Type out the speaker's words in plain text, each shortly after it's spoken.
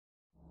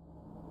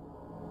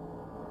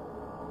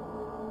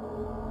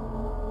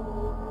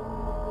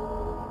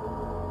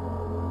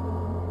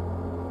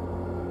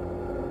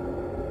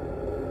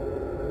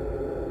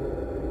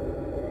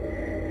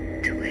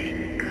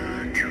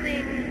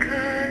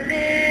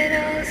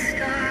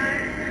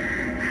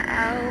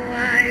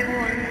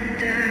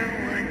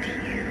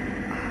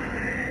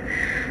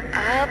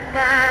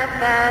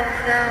above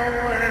the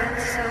world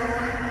so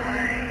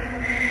high,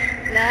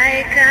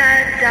 like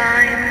a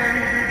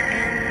diamond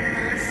in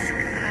the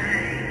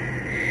sky.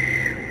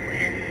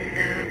 When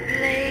the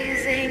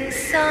blazing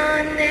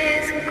sun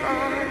is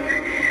gone,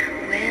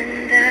 when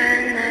the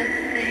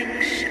nothing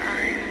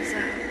shines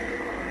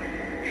upon,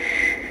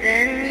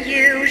 then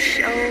you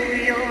show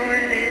your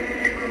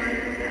little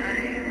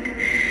light,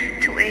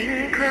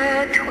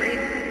 twinkle,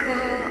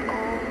 twinkle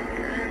all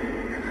the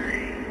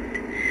night.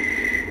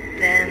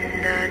 Then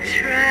the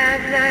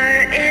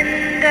traveler in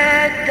the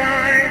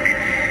dark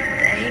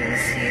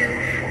thanks you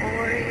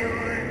for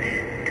your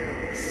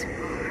little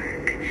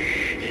spark.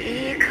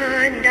 He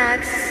could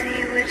not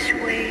see which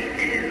way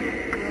to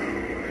go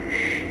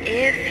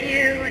if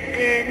you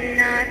did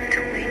not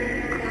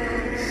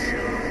twinkle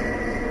so.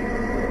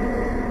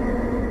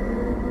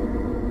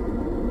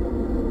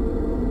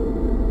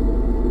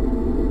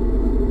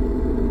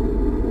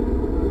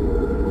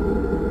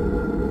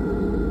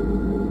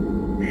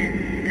 When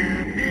the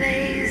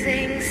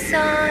blazing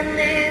sun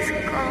is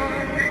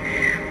gone,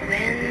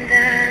 when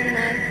the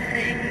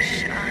nothing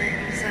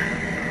shines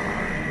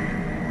upon,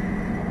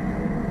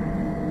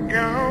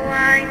 though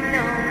I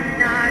know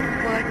not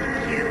what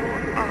you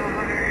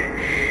are,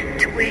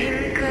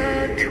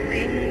 twinkle,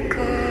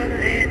 twinkle,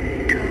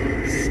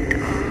 little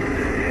star.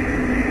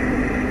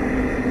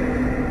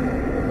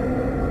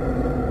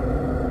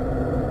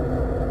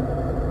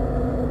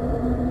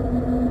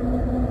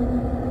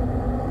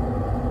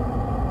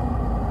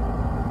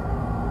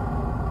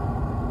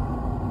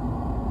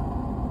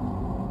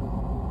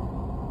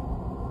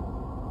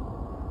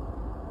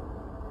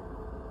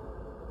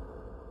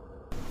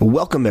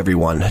 Welcome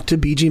everyone to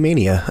BG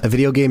Mania, a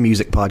video game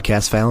music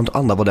podcast found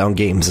on Level Down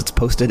Games. It's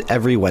posted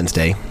every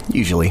Wednesday,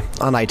 usually,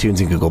 on iTunes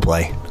and Google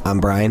Play. I'm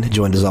Brian,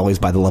 joined as always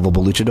by the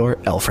lovable luchador,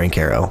 El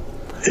Francaro.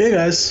 Hey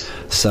guys.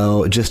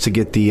 So just to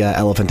get the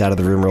elephant out of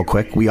the room real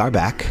quick, we are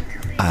back.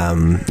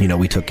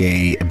 We took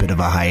a bit of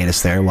a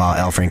hiatus there while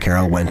El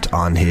Francaro went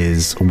on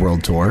his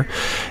world tour,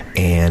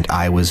 and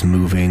I was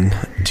moving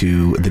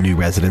to the new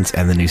residence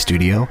and the new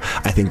studio.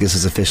 I think this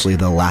is officially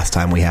the last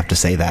time we have to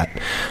say that.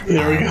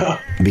 There we go.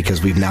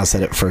 Because we've now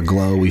set it for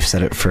Glow, we've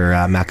set it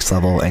for Max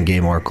Level and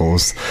Game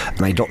Oracles,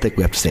 and I don't think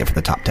we have to say it for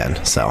the top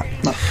 10. So,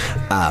 No.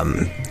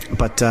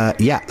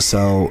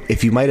 So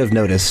if you might have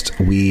noticed,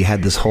 we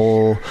had this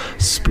whole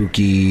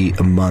spooky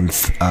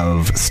month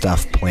of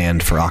stuff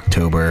planned for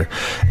October,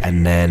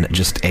 and then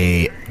just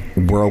a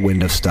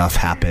whirlwind of stuff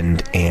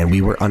happened, and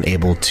we were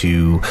unable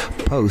to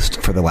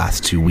post for the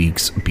last 2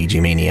 weeks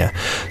BG Mania.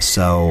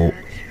 So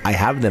I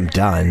have them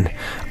done.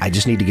 I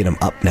just need to get them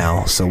up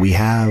now. So we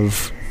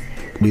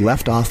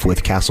left off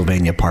with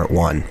Castlevania Part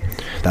 1.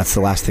 That's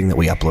the last thing that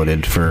we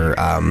uploaded for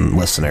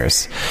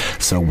listeners.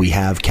 So we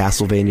have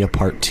Castlevania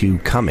Part 2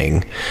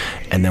 coming,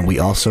 and then we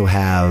also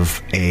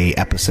have a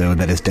episode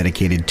that is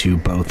dedicated to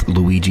both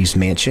Luigi's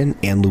Mansion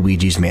and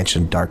Luigi's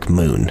Mansion Dark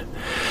Moon.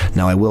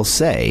 Now I will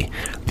say,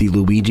 the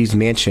Luigi's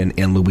Mansion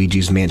and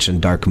Luigi's Mansion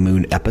Dark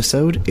Moon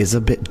episode is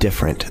a bit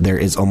different. There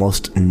is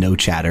almost no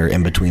chatter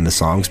in between the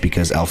songs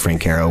because El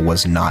Francaro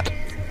was not...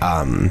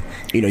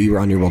 you were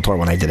on your world tour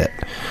when I did it.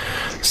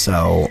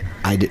 So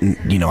I didn't,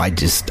 I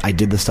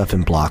did the stuff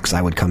in blocks.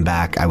 I would come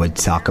back, I would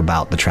talk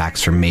about the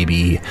tracks for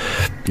maybe,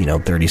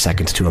 30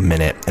 seconds to a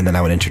minute, and then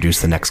I would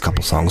introduce the next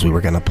couple songs we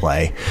were going to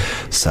play.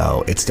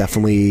 So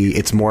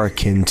it's more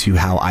akin to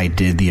how I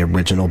did the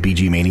original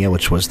BG Mania,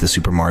 which was the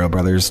Super Mario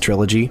Brothers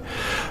trilogy.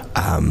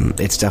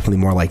 It's definitely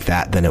more like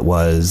that than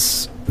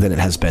it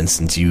has been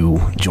since you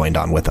joined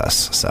on with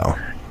us.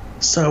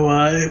 So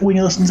when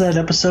you listen to that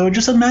episode,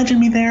 just imagine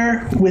me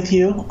there with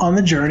you on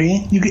the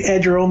journey. You can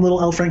add your own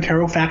little El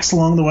Francaro facts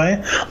along the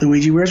way.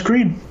 Luigi wears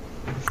green.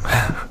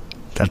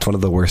 That's one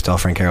of the worst El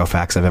Francaro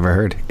facts I've ever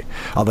heard.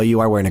 Although you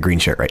are wearing a green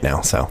shirt right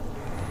now, so...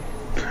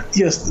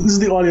 Yes, this is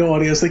the audio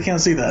audience. They can't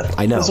see that.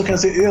 I know.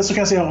 They also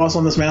can't see how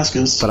awesome this mask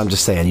is. But I'm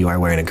just saying, you are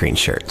wearing a green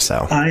shirt,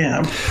 so... I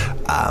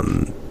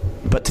am.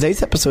 But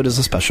today's episode is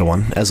a special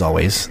one, as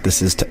always.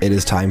 It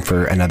is time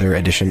for another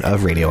edition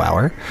of Radio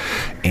Hour.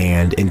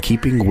 And in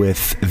keeping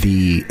with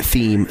the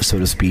theme, so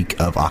to speak,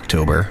 of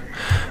October,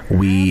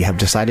 we have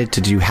decided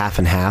to do half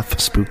and half,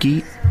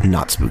 spooky,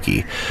 not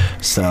spooky.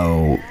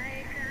 So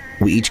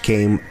we each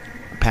came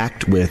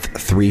packed with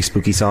 3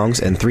 spooky songs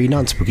and 3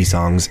 non-spooky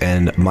songs,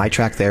 and my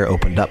track there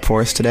opened up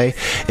for us today.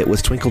 It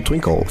was Twinkle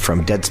Twinkle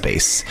from Dead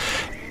Space.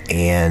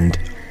 And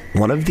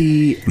one of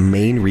the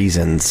main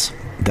reasons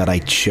that I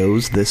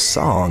chose this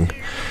song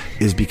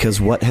is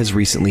because what has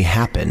recently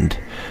happened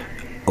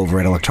over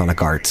at Electronic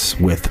Arts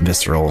with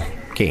Visceral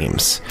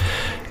Games.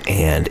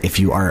 And if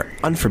you are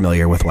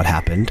unfamiliar with what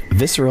happened,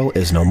 Visceral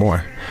is no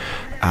more.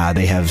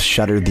 They have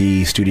shuttered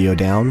the studio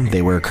down.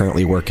 They were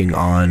currently working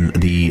on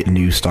the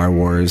new Star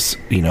Wars,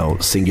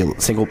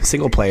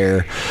 single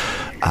player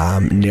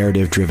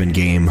narrative-driven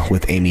game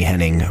with Amy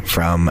Hennig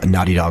from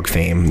Naughty Dog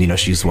fame.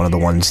 She's one of the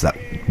ones that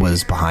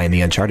was behind the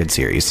Uncharted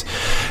series.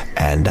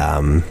 And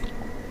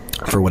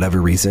For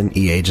whatever reason,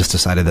 EA just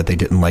decided that they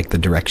didn't like the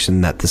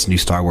direction that this new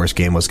Star Wars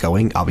game was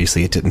going.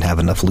 Obviously, it didn't have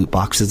enough loot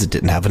boxes. It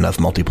didn't have enough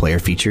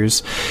multiplayer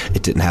features.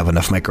 It didn't have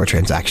enough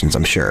microtransactions,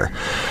 I'm sure.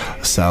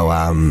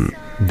 So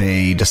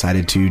they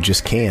decided to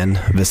just can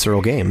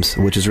Visceral Games,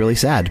 which is really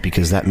sad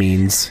because that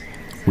means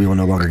we will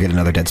no longer get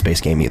another Dead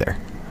Space game either.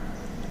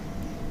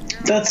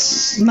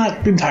 That's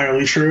not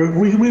entirely true.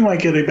 We might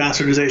get a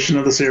bastardization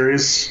of the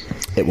series.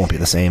 It won't be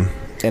the same.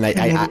 And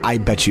I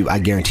bet you, I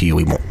guarantee you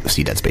we won't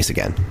see Dead Space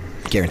again.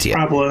 Guarantee it.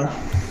 Probably.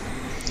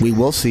 We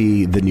will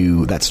see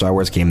that Star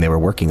Wars game they were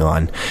working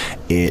on.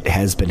 It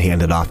has been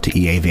handed off to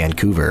EA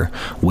Vancouver,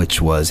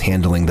 which was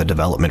handling the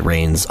development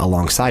reins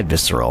alongside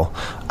Visceral,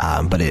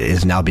 but it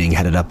is now being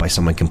headed up by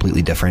someone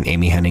completely different.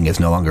 Amy Hennig is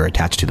no longer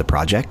attached to the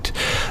project.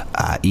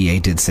 EA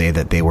did say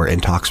that they were in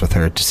talks with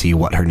her to see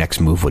what her next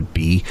move would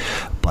be,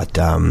 but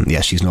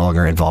yeah, she's no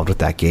longer involved with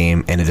that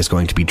game, and it is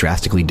going to be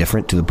drastically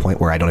different to the point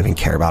where I don't even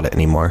care about it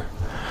anymore.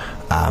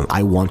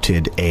 I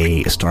wanted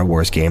a Star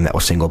Wars game that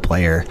was single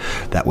player,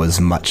 that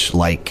was much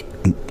like,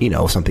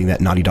 something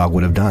that Naughty Dog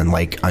would have done,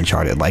 like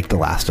Uncharted, like The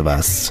Last of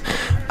Us,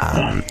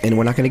 and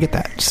we're not going to get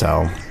that.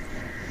 So,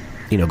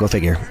 go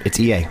figure. It's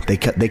EA. They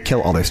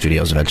kill all their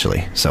studios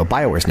eventually. So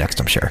BioWare's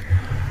next, I'm sure.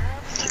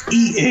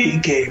 EA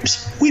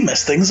Games. We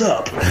mess things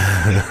up.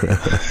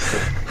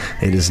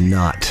 It is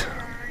not,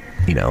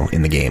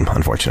 in the game,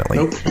 unfortunately.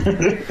 Nope.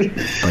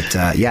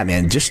 But yeah,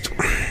 man, just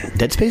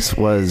Dead Space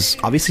was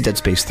obviously Dead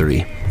Space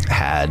 3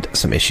 had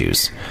some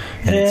issues,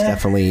 and it's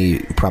definitely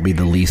probably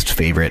the least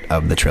favorite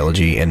of the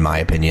trilogy in my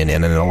opinion,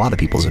 and in a lot of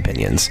people's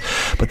opinions.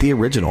 But the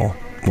original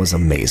was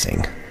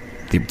amazing.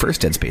 The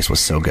first Dead Space was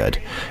so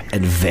good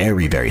and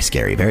very, very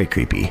scary, very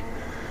creepy.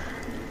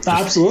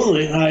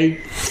 Absolutely.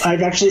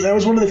 I've actually, that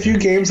was one of the few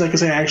games I could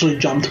say I actually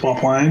jumped while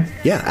playing.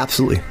 Yeah,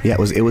 absolutely. Yeah,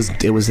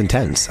 it was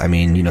intense. I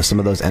mean, some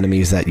of those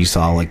enemies that you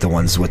saw, like the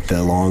ones with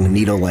the long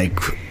needle-like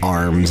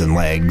arms and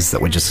legs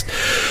that would just,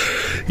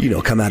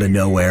 come out of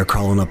nowhere,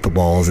 crawling up the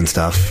walls and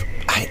stuff.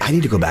 I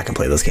need to go back and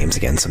play those games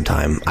again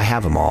sometime. I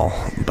have them all,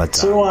 but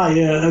so do I.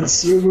 Yeah,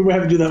 we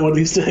have to do that one of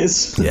these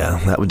days.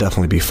 Yeah, that would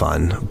definitely be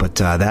fun. But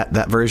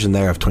that version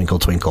there of Twinkle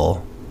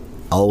Twinkle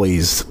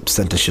always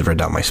sent a shiver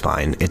down my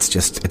spine.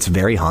 It's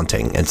very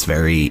haunting. It's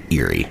very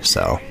eerie.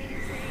 So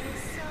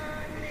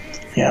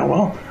yeah,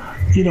 well,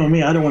 you know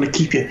me, I don't want to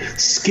keep you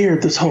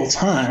scared this whole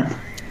time.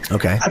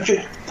 Okay. I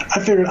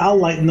figured I'll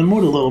lighten the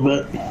mood a little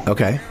bit.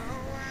 Okay.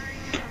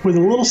 With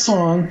a little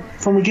song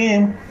from a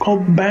game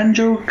called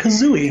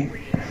Banjo-Kazooie.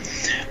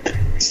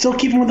 Still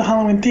keeping with the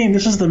Halloween theme,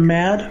 this is the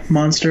Mad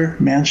Monster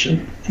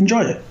Mansion.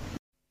 Enjoy it.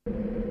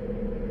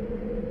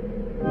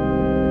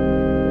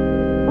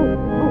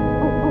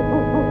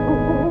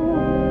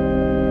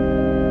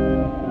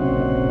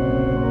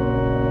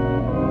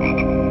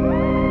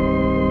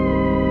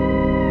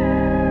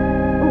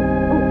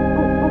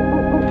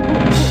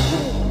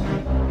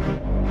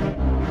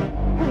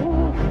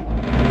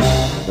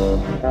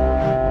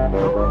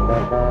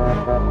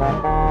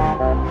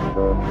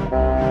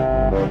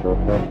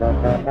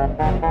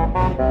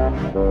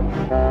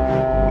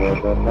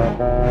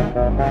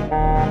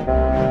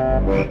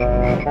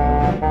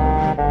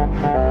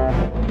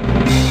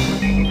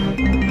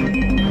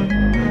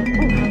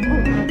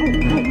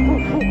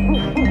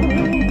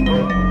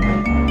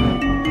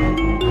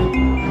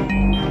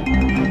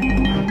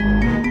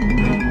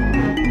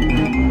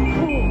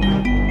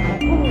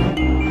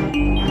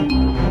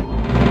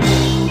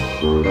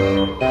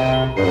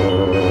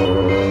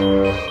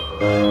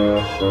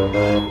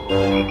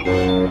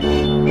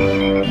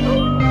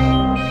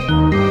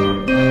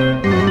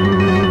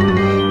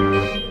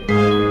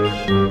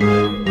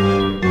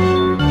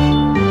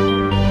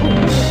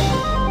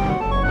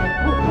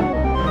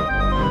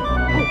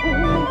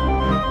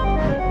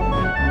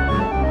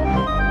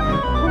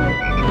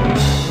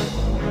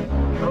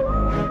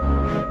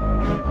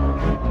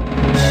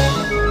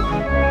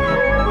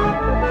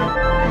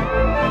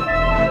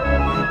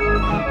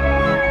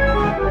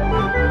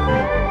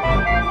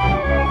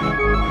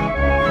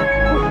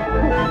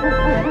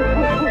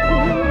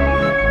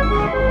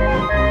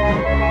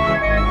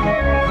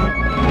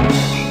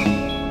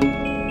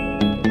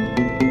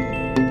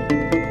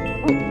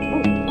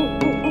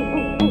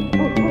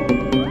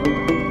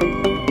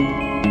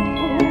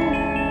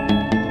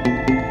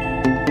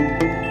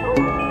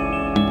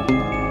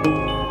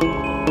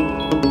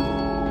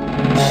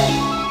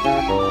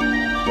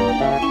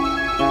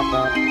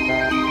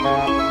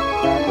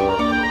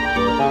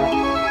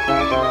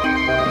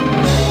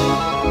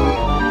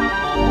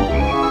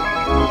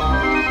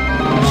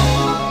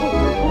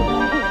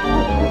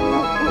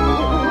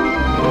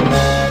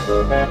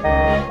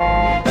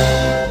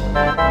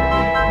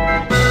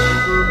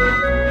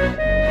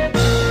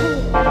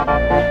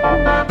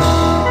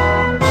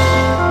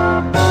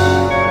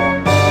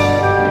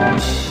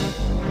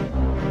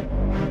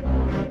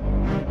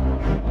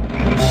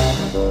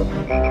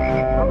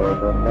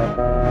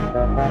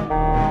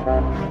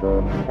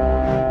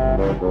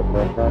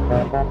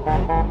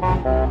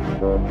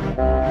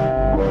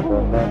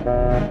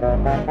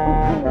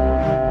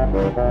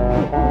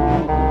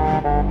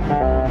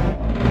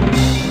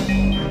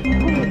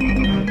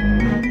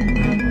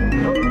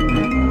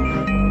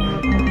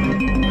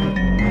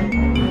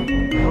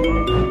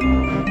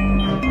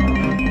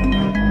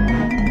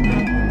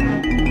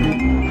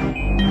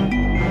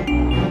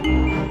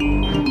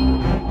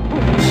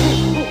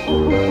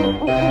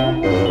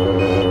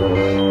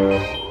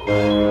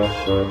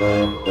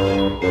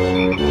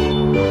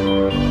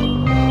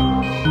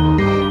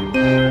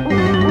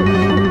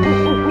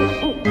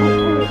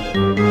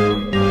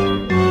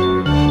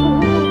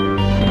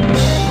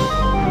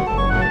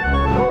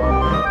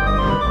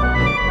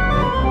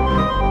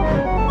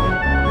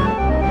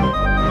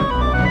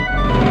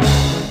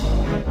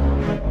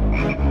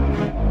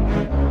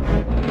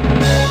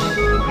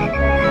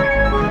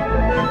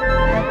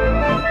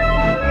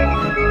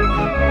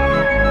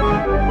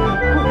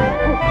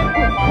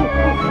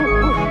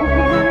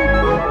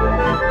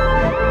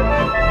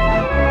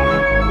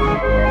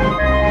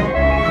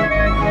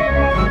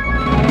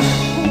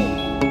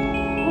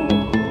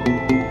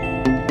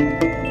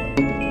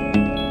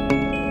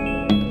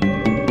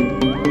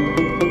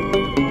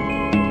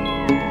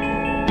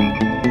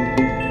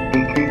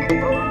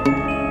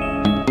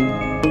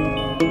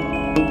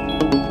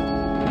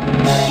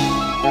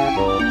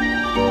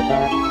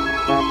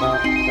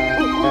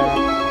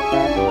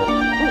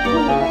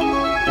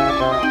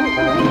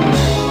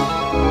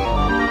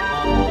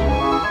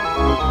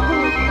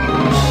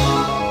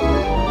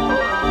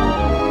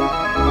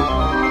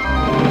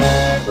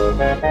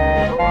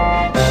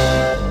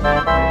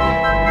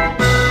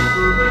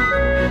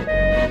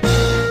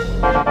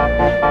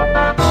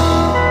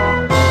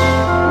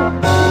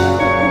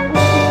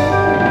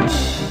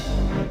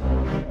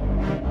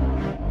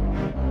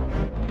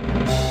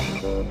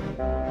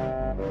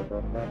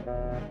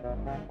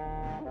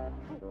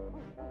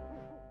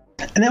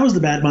 And that was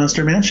the Bad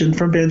Monster Mansion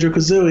from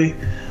Banjo-Kazooie.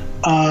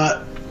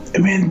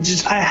 Man,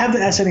 I have the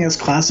SNES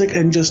Classic,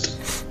 and just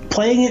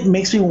playing it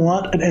makes me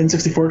want an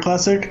N64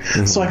 Classic,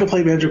 so I can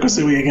play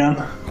Banjo-Kazooie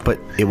again. But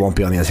it won't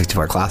be on the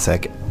N64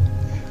 Classic.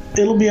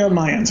 It'll be on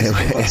my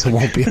N64 Classic. It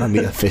won't be on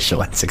the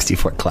official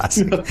N64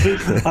 Classic.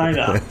 I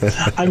know.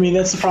 I mean,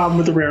 that's the problem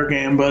with the Rare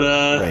game, but...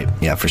 right,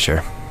 yeah, for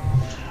sure.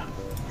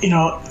 You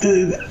know,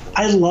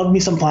 I love me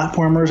some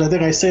platformers. I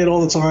think I say it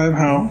all the time,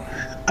 how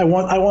I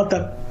want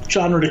that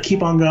genre to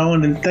keep on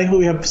going, and thankfully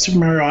we have Super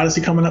Mario Odyssey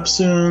coming up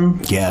soon.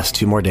 Yes,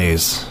 2 more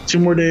days. 2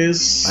 more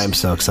days. I'm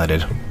so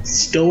excited.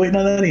 Still waiting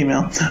on that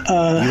email.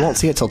 You won't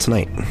see it till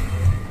tonight.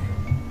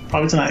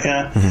 Probably tonight,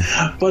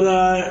 yeah.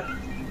 But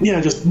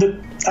yeah, just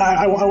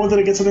I wanted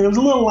to get something that was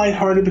a little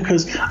lighthearted,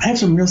 because I have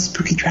some real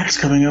spooky tracks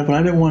coming up, and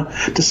I didn't want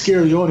to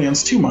scare the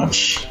audience too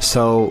much.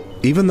 So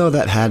even though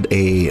that had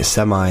a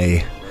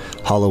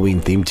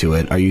semi-Halloween theme to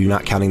it, are you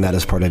not counting that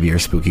as part of your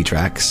spooky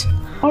tracks?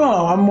 Oh,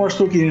 no, I'm more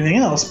spooky than anything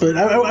else, but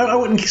I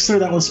wouldn't consider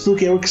that one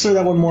spooky. I would consider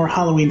that one more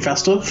Halloween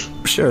festive.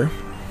 Sure.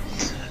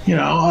 You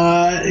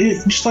know,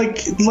 just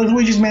like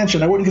Luigi's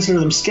Mansion, I wouldn't consider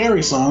them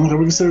scary songs. I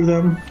would consider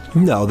them...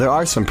 No, there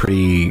are some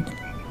pretty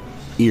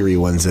eerie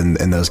ones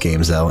in those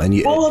games, though, and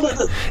you'll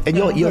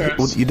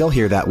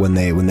hear that when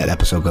that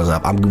episode goes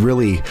up. I'm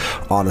really,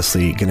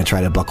 honestly, going to try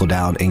to buckle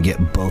down and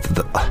get both of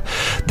the...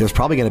 There's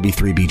probably going to be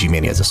 3 BG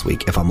Manias this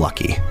week, if I'm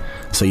lucky.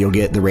 So you'll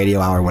get the radio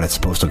hour when it's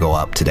supposed to go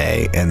up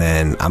today, and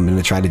then I'm going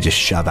to try to just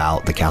shove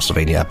out the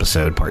Castlevania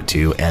episode Part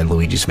 2 and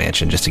Luigi's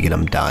Mansion just to get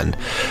them done.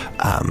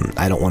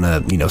 I don't want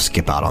to,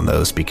 skip out on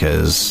those,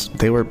 because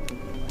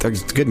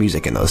there's good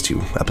music in those 2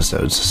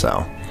 episodes.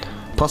 So,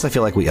 plus I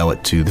feel like we owe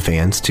it to the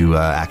fans to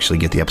actually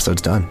get the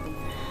episodes done.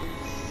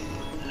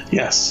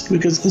 Yes,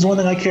 because there's one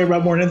thing I care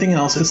about more than anything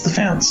else. It's the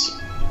fans.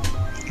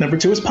 Number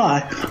 2 is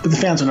Pi, but the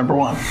fans are number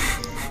 1.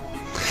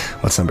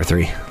 What's number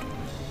 3?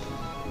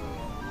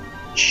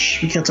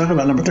 Shh, we can't talk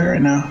about number 3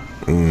 right now.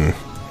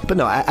 But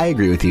no, I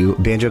agree with you.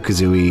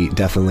 Banjo-Kazooie,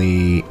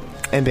 definitely,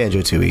 and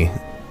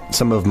Banjo-Tooie,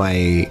 some of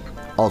my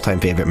all-time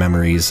favorite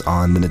memories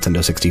on the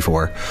Nintendo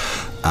 64.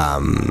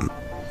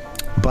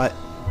 But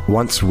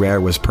once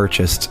Rare was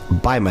purchased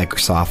by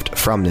Microsoft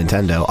from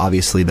Nintendo,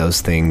 obviously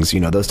those things,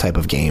 those type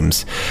of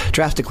games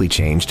drastically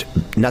changed.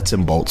 Nuts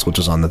and Bolts, which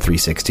was on the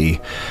 360,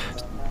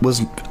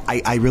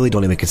 I really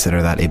don't even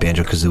consider that a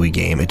Banjo-Kazooie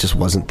game. It just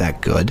wasn't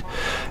that good.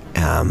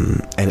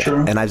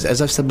 And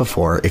as I've said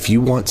before, if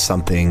you want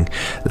something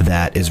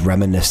that is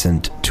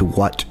reminiscent to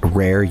what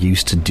Rare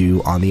used to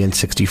do on the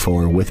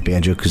N64 with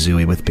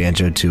Banjo-Kazooie, with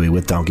Banjo-Tooie,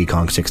 with Donkey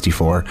Kong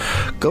 64,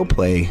 go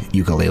play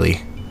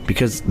Yooka-Laylee,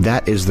 because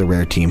that is the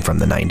Rare team from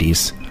the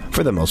 90s.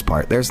 For the most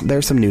part,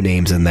 there's some new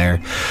names in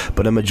there,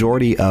 but a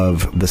majority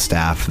of the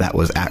staff that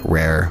was at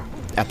Rare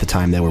at the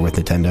time they were with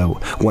Nintendo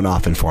went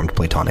off and formed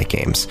Playtonic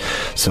Games.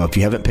 So if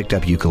you haven't picked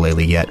up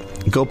Yooka-Laylee yet,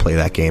 go play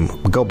that game.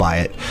 Go buy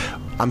it.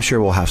 I'm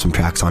sure we'll have some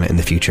tracks on it in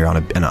the future on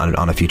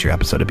a future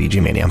episode of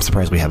BG Mania. I'm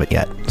surprised we haven't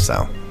yet.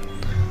 So,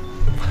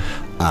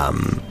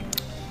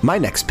 my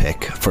next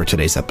pick for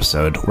today's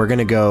episode, we're going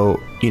to go,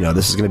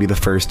 this is going to be the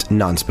first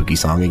non-spooky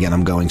song. Again,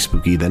 I'm going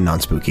spooky, then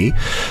non-spooky.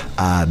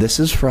 This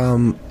is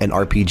from an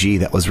RPG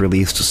that was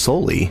released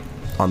solely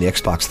on the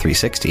Xbox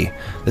 360.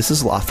 This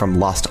is from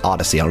Lost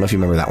Odyssey. I don't know if you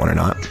remember that one or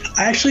not.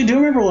 I actually do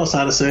remember Lost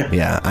Odyssey.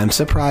 Yeah, I'm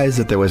surprised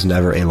that there was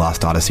never a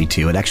Lost Odyssey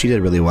 2. It actually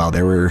did really well.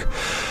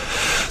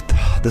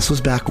 This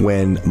was back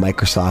when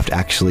Microsoft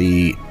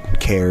actually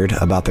cared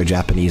about their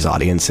Japanese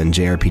audience and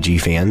JRPG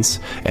fans,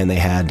 and they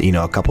had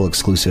a couple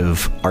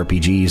exclusive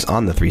RPGs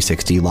on the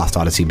 360, Lost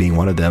Odyssey being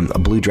one of them, a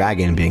Blue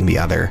Dragon being the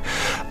other.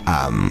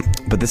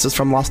 But this is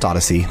from Lost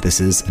Odyssey. This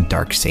is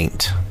Dark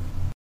Saint.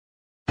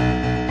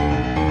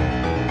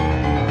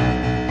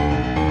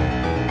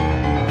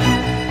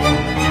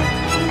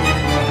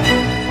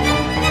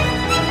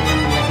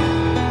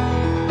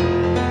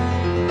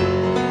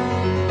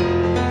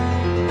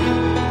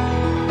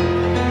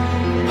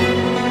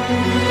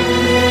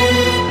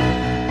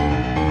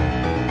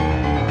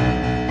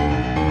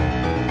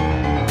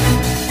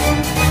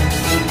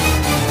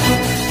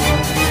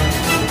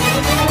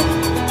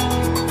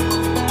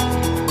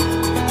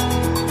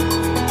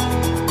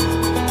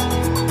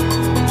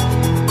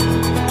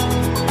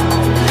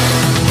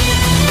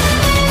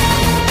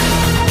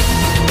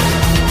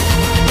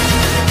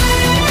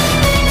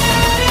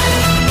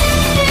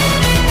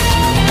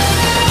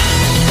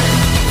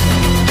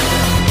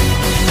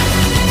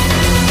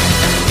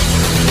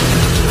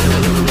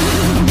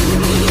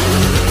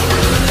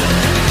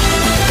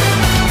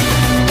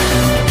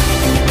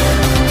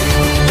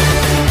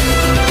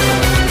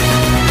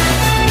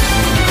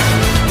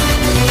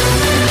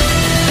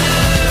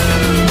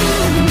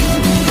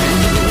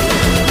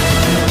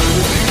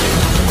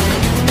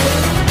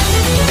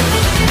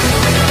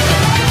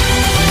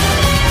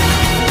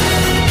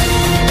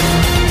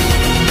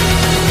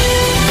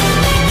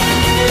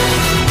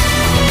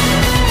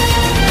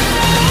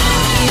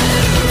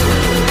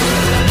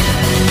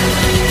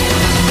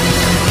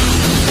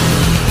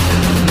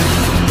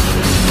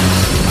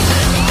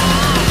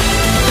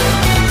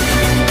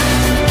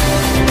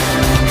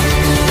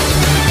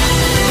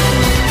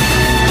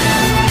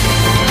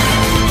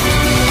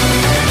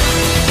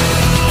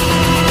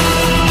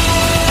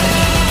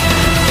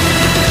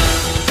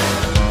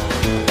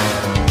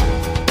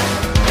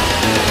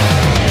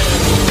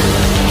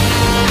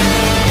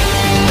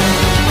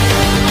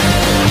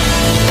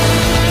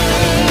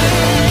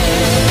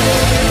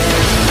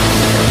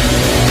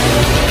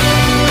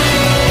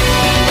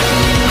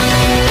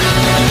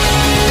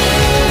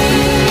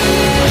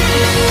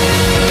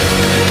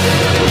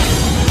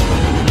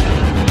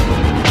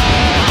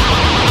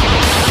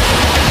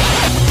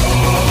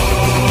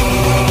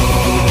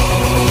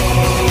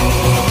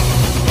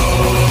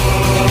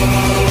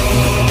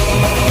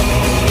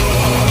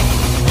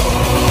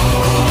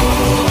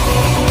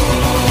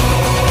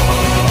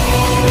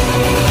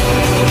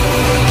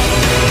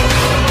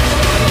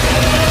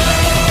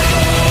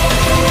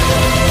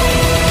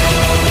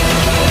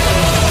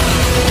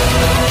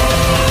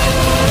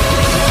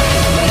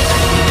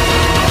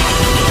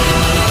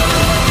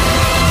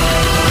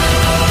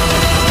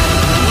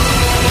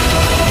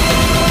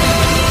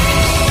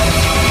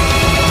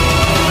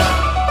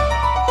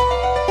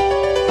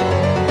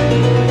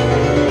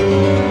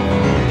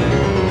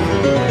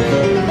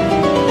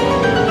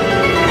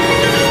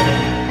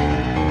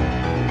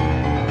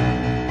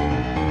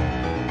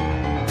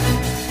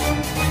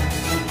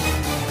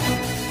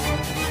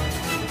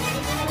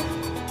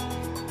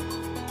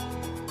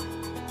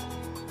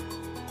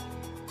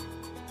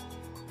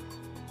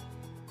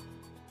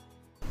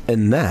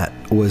 And that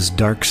was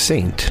Dark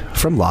Saint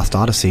from Lost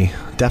Odyssey.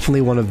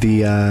 Definitely one of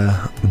the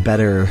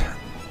better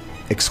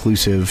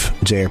exclusive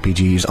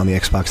JRPGs on the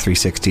Xbox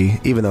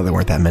 360, even though there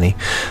weren't that many.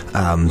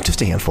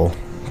 Just a handful.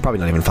 Probably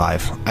not even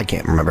 5. I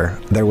can't remember.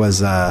 There was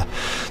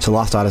so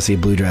Lost Odyssey,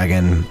 Blue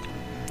Dragon,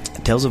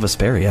 Tales of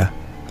Vesperia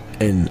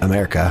in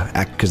America,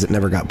 because it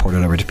never got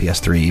ported over to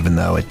PS3, even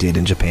though it did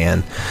in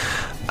Japan,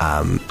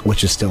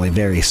 which is still a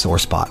very sore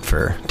spot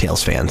for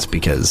Tales fans,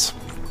 because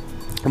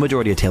the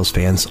majority of Tales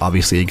fans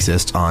obviously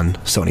exist on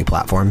Sony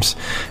platforms,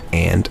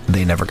 and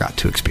they never got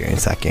to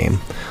experience that game.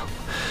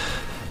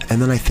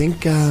 And then I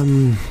think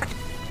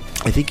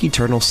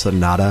Eternal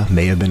Sonata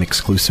may have been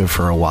exclusive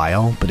for a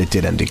while, but it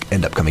did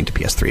end up coming to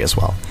PS3 as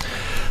well.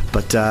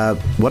 But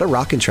what a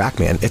rockin' track,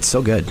 man. It's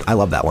so good. I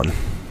love that one.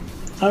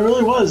 I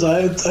really was.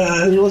 I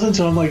listened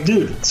to it, I'm like,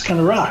 dude, this kind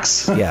of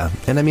rocks. Yeah,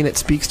 and I mean, it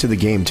speaks to the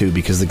game, too,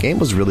 because the game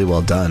was really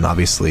well done,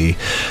 obviously.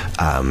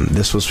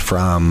 This was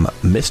from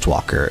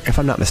Mistwalker, if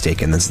I'm not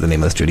mistaken. This is the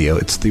name of the studio.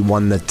 It's the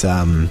one that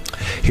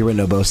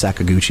Hironobu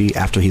Sakaguchi,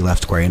 after he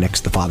left Square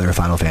Enix, the father of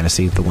Final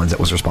Fantasy, the ones that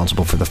was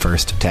responsible for the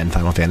first 10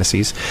 Final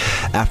Fantasies,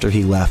 after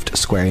he left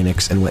Square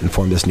Enix and went and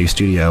formed this new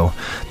studio,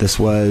 this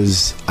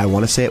was, I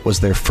want to say it was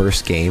their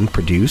first game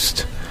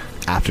produced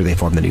after they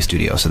formed the new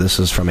studio. So this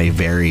was from a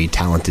very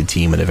talented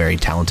team and a very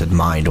talented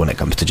mind when it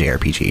comes to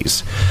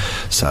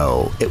JRPGs.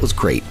 So it was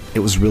great. It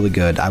was really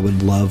good. I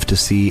would love to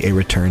see a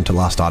return to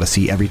Lost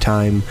Odyssey every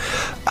time.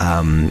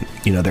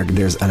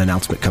 There's an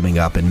announcement coming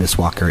up, and Miss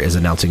Walker is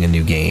announcing a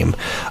new game.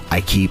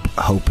 I keep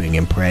hoping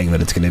and praying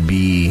that it's going to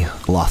be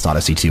Lost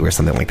Odyssey 2 or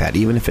something like that,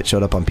 even if it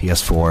showed up on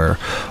PS4 or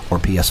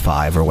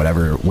PS5 or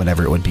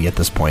whatever it would be at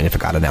this point. If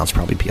it got announced,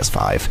 probably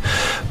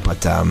PS5.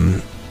 But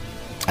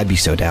I'd be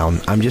so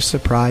down. I'm just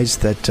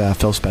surprised that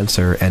Phil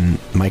Spencer and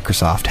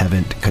Microsoft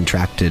haven't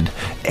contracted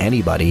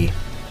anybody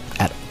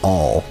at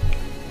all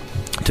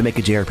to make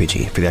a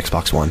JRPG for the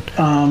Xbox One.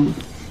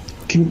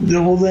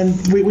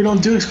 We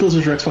don't do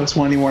exclusives for Xbox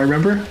One anymore,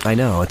 remember? I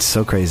know, it's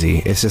so crazy.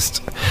 It's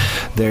just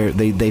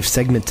they've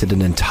segmented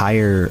an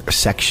entire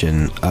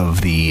section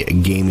of the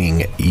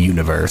gaming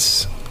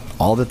universe.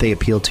 All that they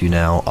appeal to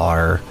now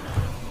are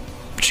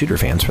shooter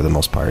fans for the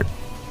most part.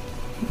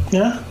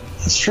 Yeah,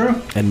 that's true.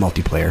 And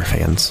multiplayer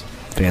fans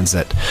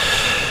that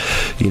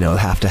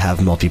have to have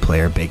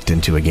multiplayer baked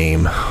into a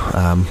game,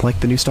 like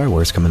the new Star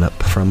Wars coming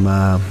up from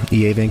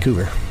EA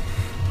Vancouver,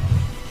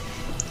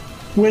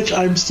 which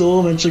I'm still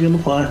eventually going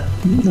to play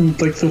in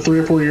like the 3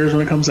 or 4 years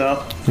when it comes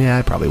out. Yeah,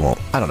 I probably won't.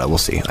 I don't know. We'll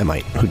see. I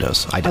might. Who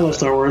knows? I love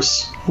Star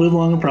Wars. Live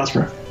long and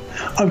prosper.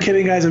 I'm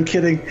kidding, guys. I'm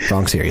kidding.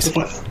 Wrong series.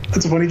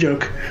 That's a funny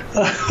joke.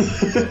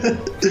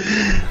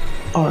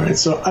 All right.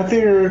 So I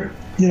figure,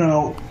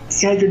 you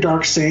had your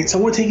Dark Saint, so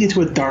I want to take you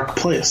to a dark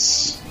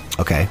place.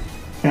 Okay.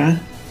 Yeah?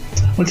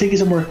 I want to take you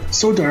somewhere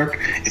so dark,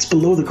 it's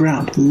below the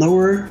ground.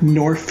 Lower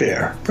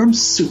Norfair from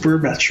Super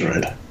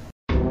Metroid.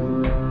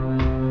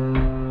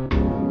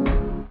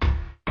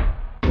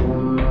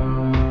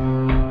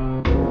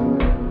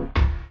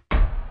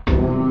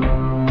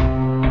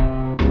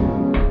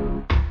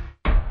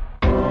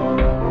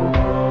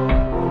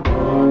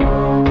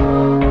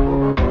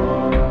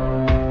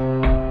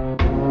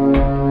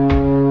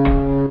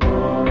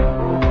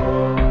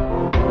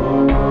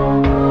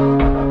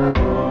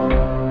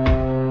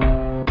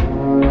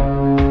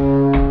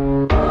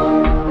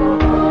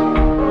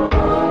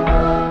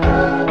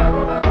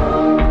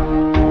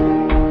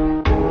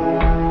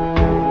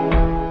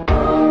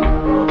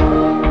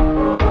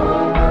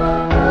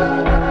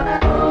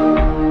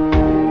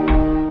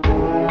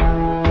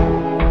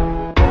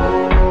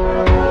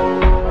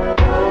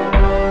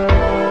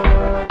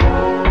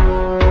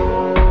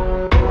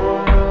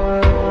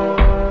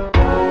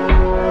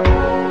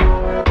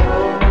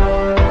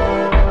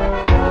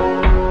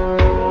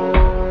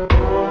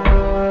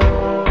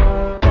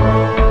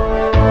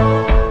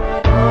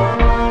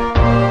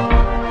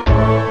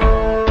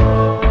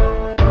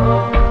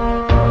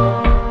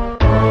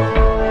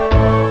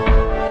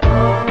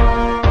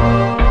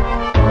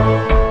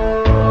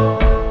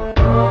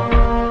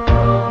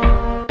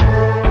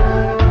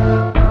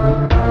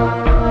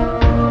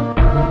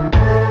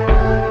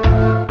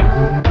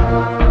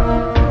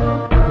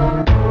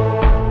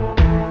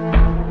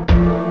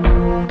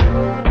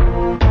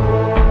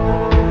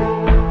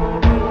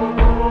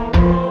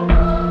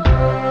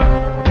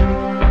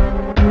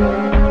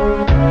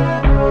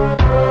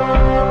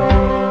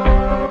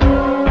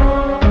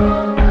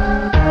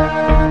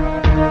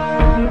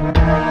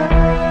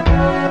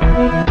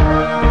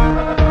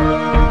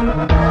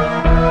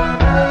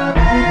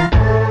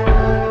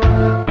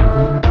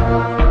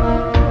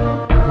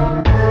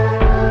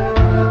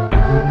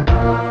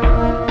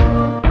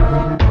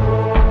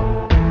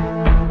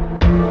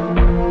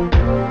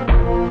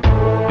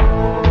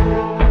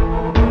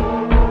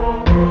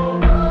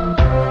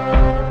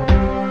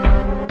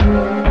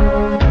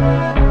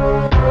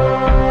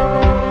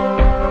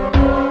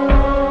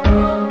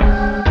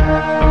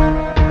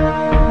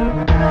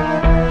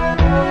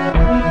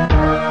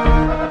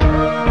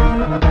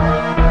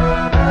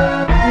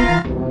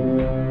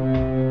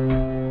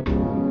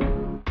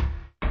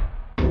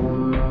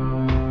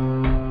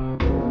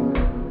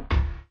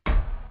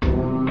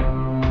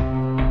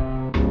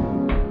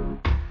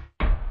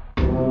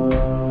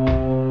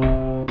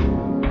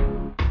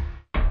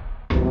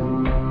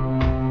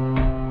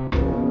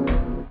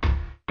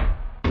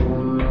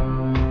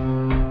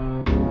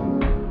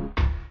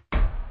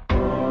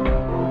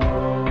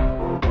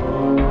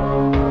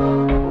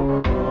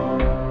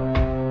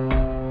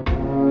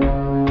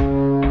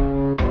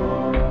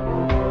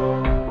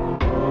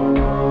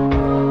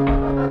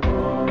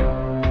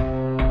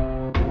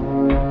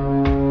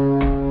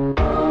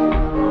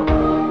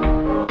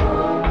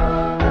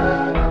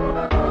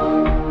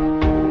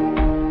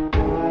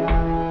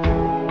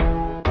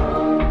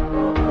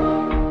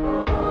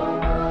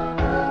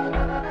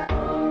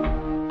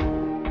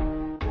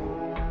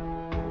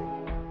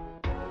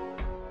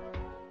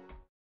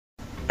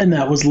 And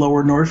that was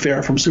Lower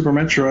Norfair from Super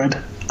Metroid.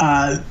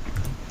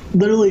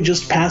 Literally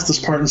just passed this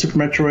part in Super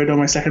Metroid on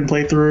my second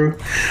playthrough.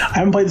 I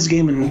haven't played this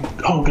game in,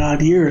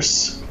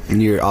 years.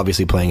 And you're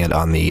obviously playing it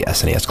on the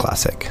SNES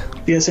Classic.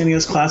 The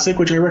SNES Classic,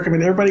 which I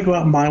recommend everybody go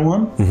out and buy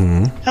one.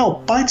 Mm-hmm.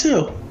 Hell, buy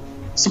two.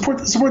 Support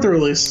the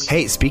release.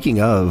 Hey,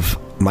 speaking of,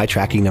 my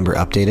tracking number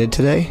updated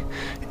today.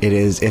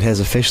 It has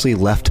officially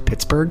left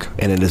Pittsburgh,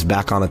 and it is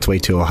back on its way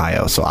to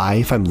Ohio. So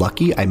if I'm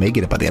lucky, I may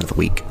get it by the end of the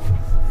week.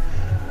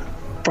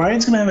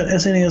 Brian's going to have an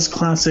SNES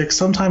Classic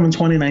sometime in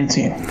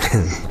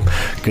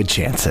 2019. Good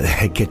chance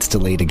it gets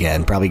delayed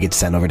again. Probably gets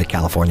sent over to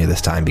California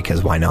this time,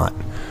 because why not?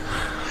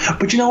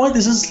 But you know what?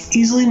 This is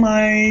easily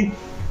my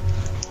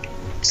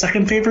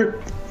second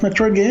favorite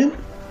Metroid game.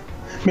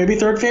 Maybe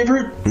third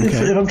favorite,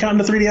 if I'm counting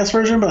the 3DS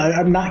version, but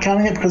I'm not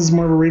counting it because it's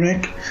more of a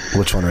remake.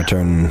 Which one?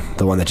 Return?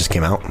 The one that just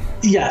came out?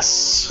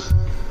 Yes.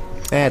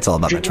 It's all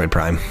about Metroid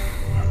Prime.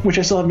 Which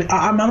I still have.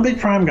 I'm not a big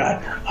Prime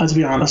guy, to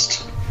be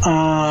honest.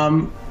 I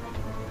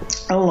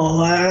don't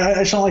know. I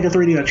just don't like a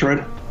 3D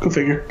Metroid. Go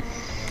figure.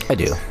 I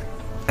do.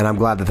 And I'm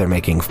glad that they're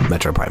making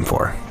Metroid Prime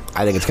 4.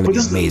 I think it's going to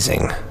be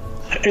amazing.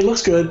 It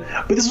looks good,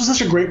 but this was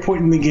such a great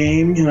point in the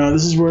game.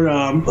 This is where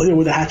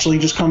where the hatchling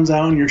just comes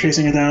out and you're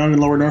chasing it down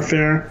in Lower North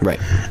Fair. Right.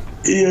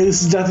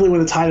 This is definitely when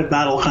the tide of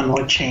battle kind of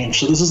like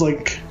changed. So this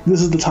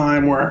is the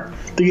time where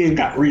the game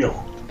got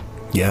real.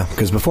 Yeah,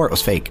 because before it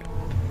was fake.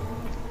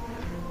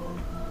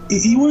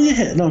 You want to get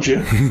hit, don't you?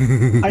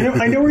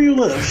 I know where you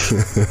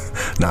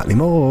live. Not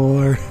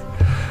anymore.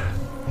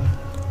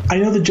 I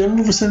know the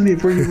general vicinity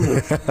of where you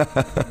live.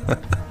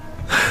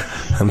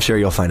 I'm sure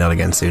you'll find out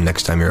again soon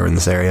next time you're in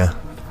this area.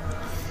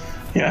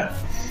 Yeah,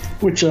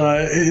 which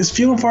is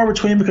few and far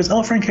between because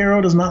El Francaro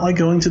does not like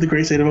going to the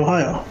great state of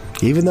Ohio.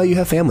 Even though you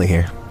have family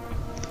here.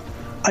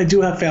 I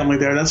do have family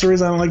there. That's the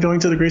reason I don't like going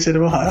to the great state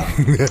of Ohio.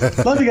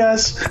 Love you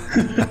guys.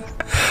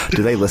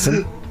 Do they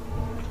listen?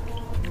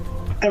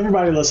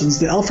 Everybody listens.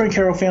 The El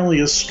Francaro family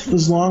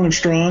is long and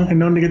strong and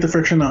known to get the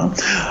friction on.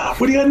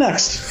 What do you got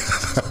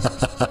next?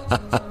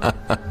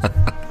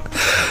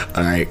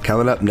 All right,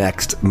 coming up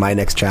next, my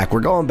next track,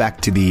 we're going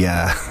back to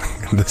the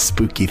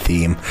spooky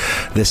theme.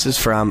 This is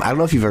from, I don't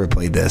know if you've ever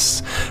played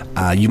this.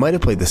 You might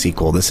have played the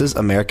sequel. This is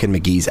American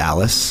McGee's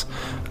Alice.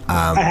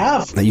 I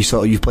have.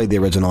 You've played the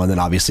original, and then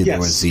obviously Yes. there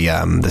was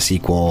the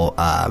sequel.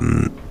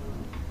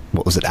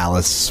 What was it?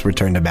 Alice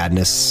Return to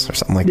Madness or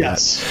something like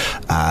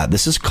that.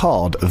 This is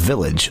called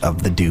Village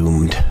of the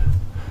Doomed.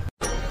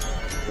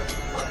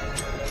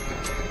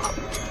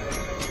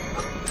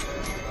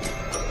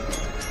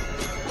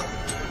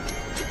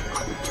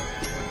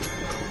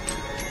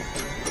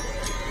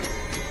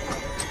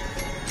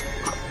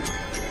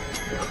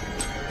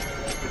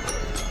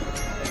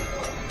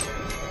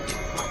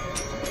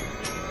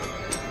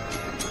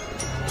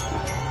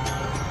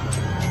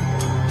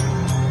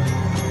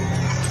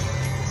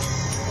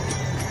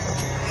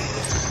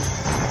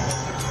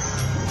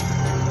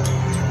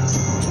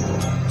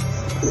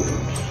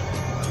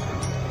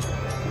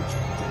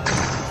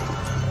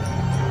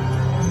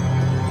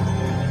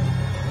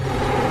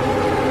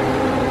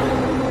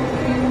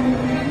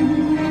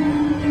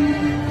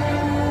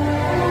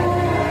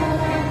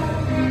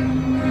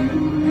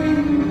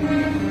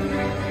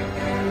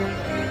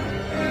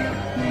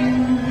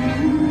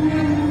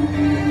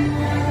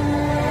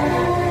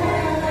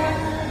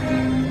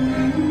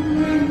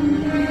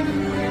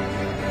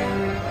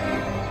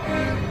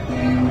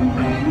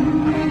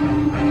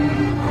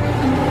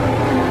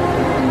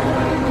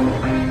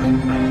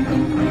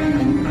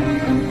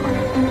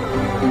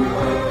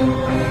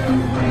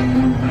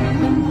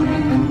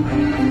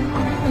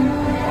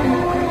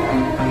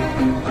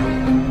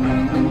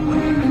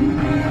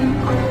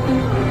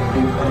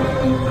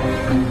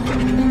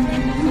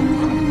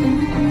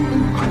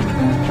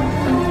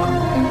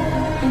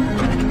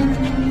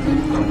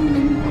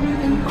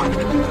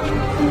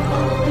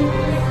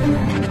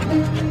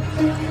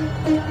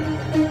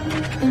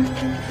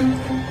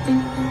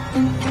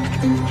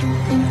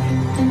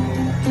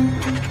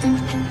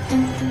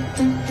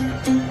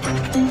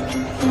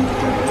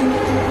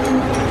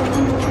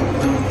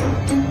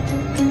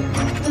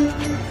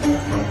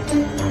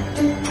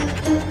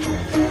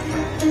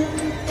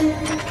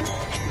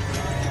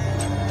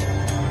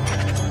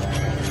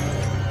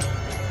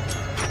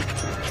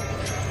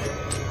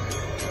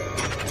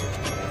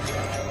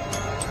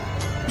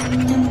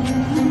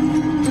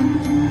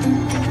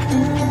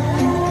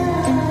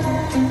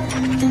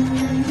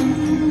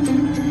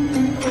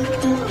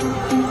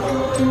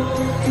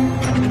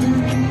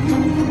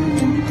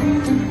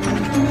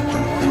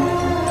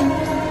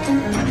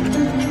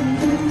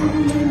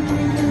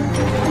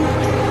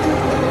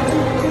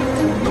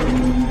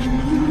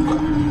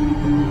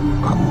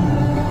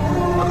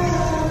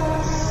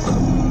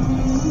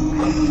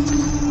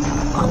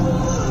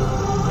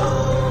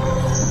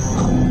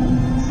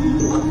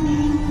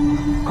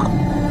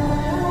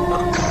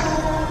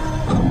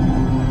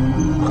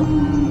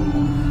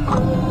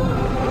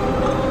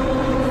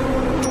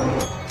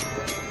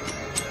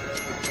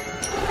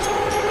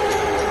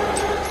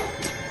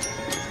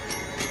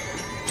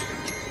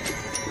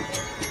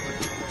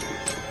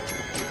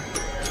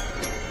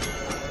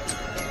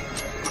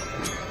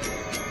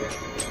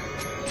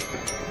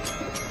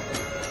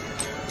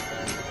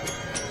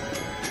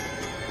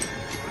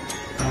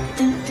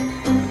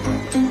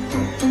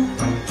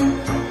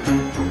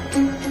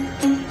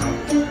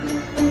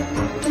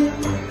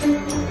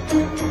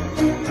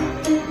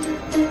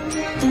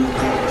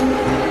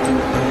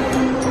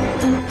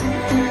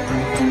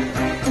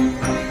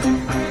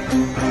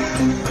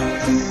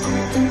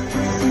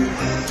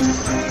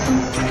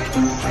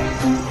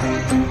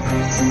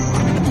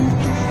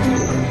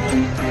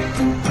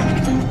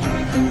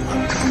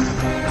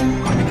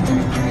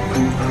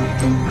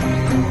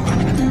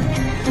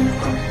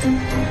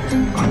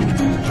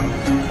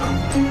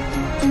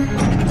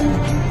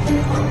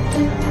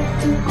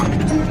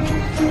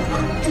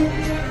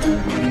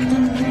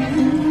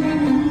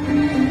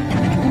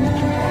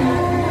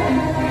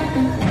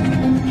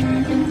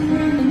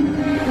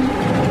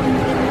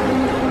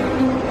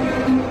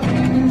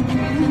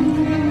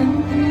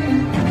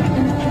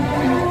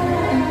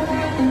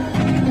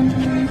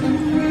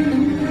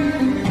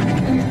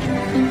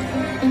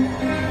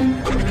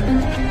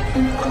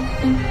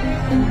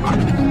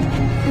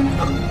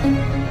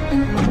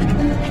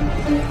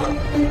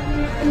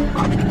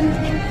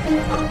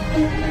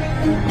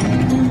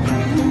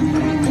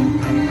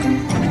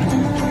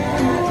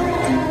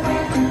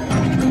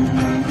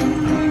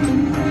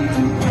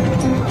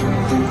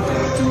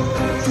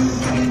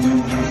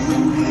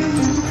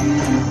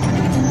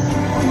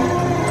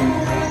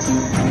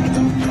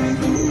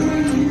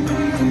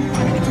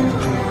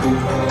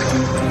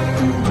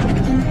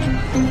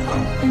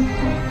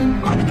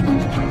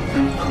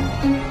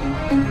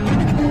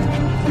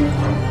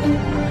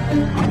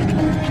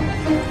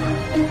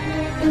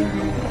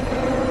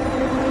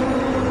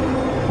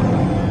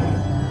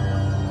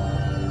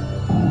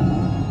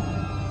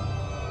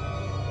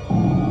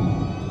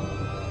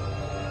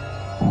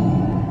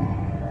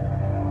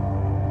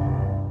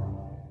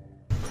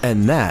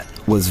 And that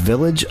was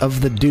Village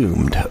of the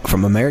Doomed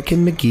from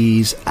American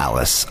McGee's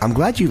Alice. I'm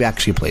glad you've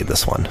actually played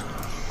this one.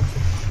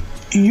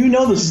 You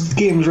know this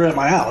game's right up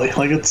my alley.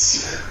 Like,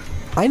 it's...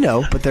 I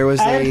know, but there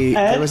was a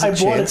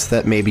chance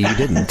that maybe you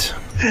didn't.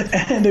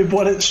 And I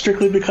bought it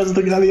strictly because of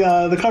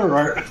the cover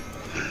art.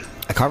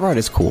 The cover art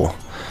is cool.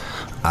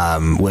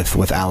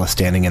 With Alice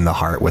standing in the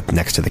heart with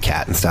next to the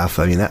cat and stuff.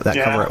 I mean, that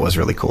cover art was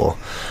really cool.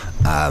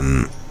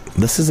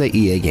 This is a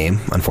EA game,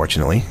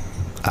 unfortunately.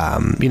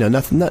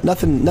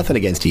 Nothing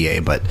against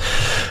EA, but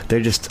they're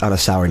just on a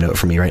sour note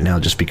for me right now,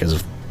 just because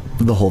of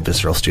the whole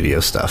Visceral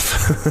Studios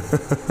stuff.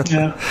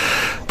 Yeah,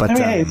 but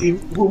I mean, hey,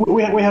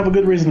 we have a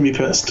good reason to be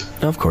pissed.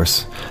 Of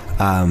course,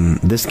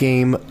 this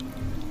game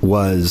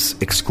was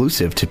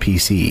exclusive to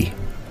PC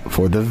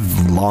for the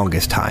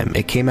longest time.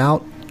 It came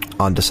out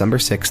on December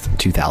 6th,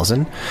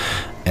 2000,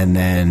 and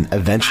then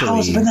eventually... Wow,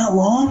 has it been that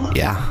long?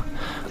 Yeah.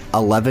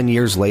 11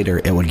 years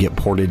later, it would get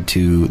ported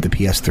to the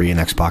PS3 and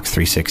Xbox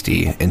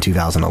 360 in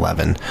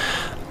 2011.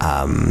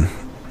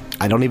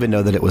 I don't even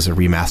know that it was a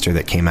remaster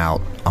that came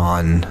out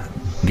on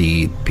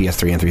the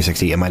PS3 and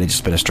 360. It might have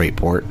just been a straight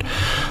port.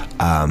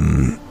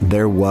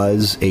 There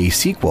was a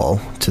sequel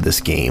to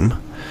this game.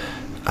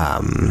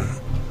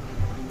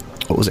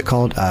 What was it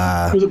called?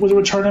 Was it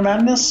Return of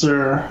Madness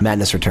or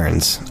Madness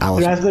Returns?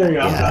 Alice, yeah, there you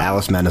go. Yeah,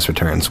 Alice Madness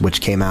Returns,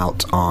 which came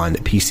out on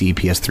PC,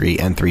 PS3,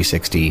 and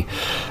 360,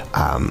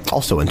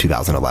 also in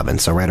 2011.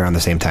 So right around the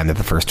same time that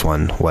the first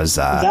one was.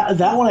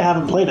 That one I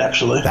haven't played,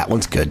 actually. That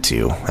one's good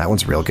too. That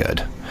one's real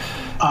good.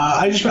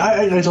 I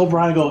told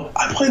Brian,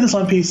 I played this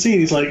on PC.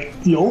 He's like,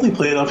 you only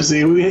played it on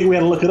PC. We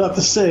had to look it up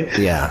to see.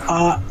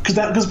 Yeah.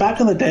 Because back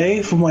in the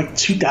day, from like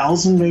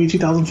 2000, maybe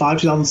 2005,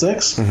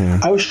 2006,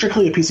 I was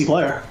strictly a PC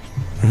player.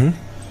 Mm-hmm.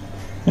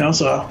 You know,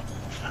 so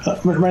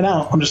right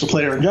now I'm just a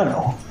player in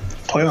general.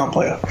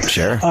 Player.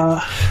 Sure.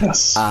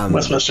 Yes.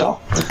 West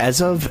Shell. As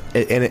of,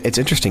 and it's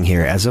interesting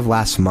here, as of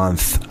last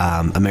month,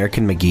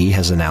 American McGee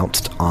has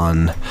announced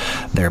on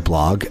their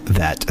blog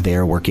that they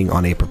are working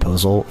on a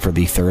proposal for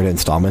the third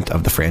installment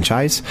of the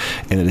franchise,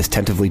 and it is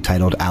tentatively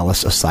titled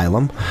Alice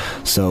Asylum.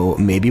 So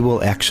maybe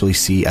we'll actually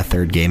see a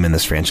third game in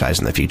this franchise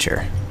in the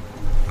future.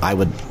 I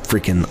would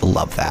freaking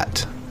love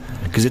that.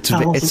 Because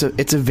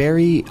it's a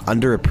very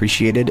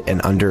underappreciated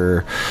and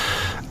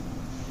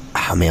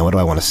what do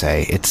I want to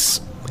say?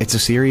 It's a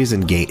series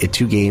and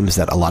two games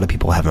that a lot of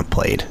people haven't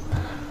played.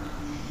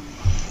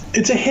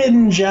 It's a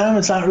hidden gem.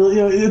 It's not really.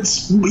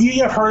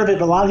 You have heard of it,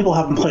 but a lot of people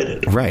haven't played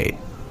it. Right,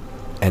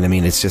 and I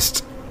mean, it's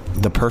just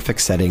the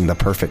perfect setting, the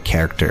perfect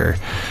character.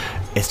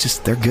 It's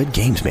just they're good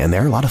games, man.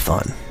 They're a lot of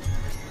fun.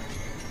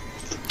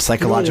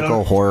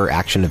 Psychological horror,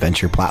 action,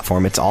 adventure,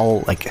 platform. It's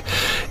all like,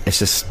 it's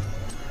just.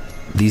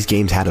 These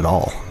games had it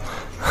all.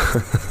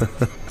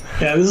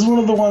 Yeah, this is one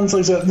of the ones,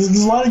 like I said,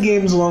 there's a lot of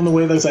games along the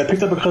way that I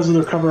picked up because of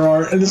their cover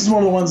art, and this is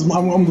one of the ones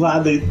I'm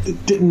glad they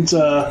didn't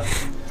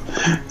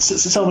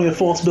sell me a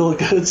false bill of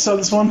goods on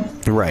this one.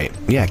 Right.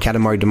 Yeah,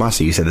 Katamari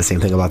Damacy, you said the same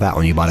thing about that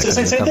when you bought it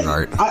because of the cover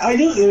art. I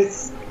do.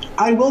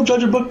 I will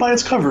judge a book by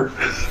its cover.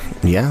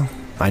 Yeah,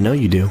 I know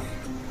you do.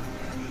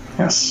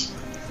 Yes.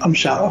 I'm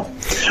shallow.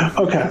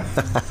 Okay.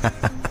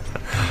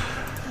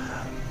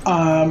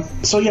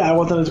 So yeah, I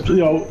wanted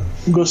to,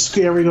 go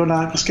scary, go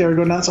not, go scary,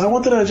 go not. So I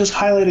wanted to just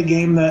highlight a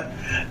game that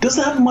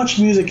doesn't have much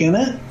music in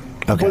it,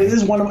 but it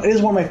is one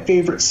of my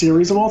favorite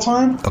series of all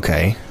time.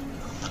 Okay.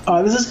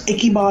 This is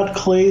Ichabod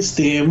Clay's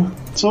theme,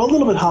 so a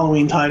little bit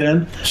Halloween tied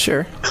in.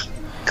 Sure.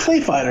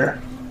 Clay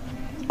Fighter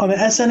on the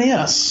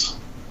SNES.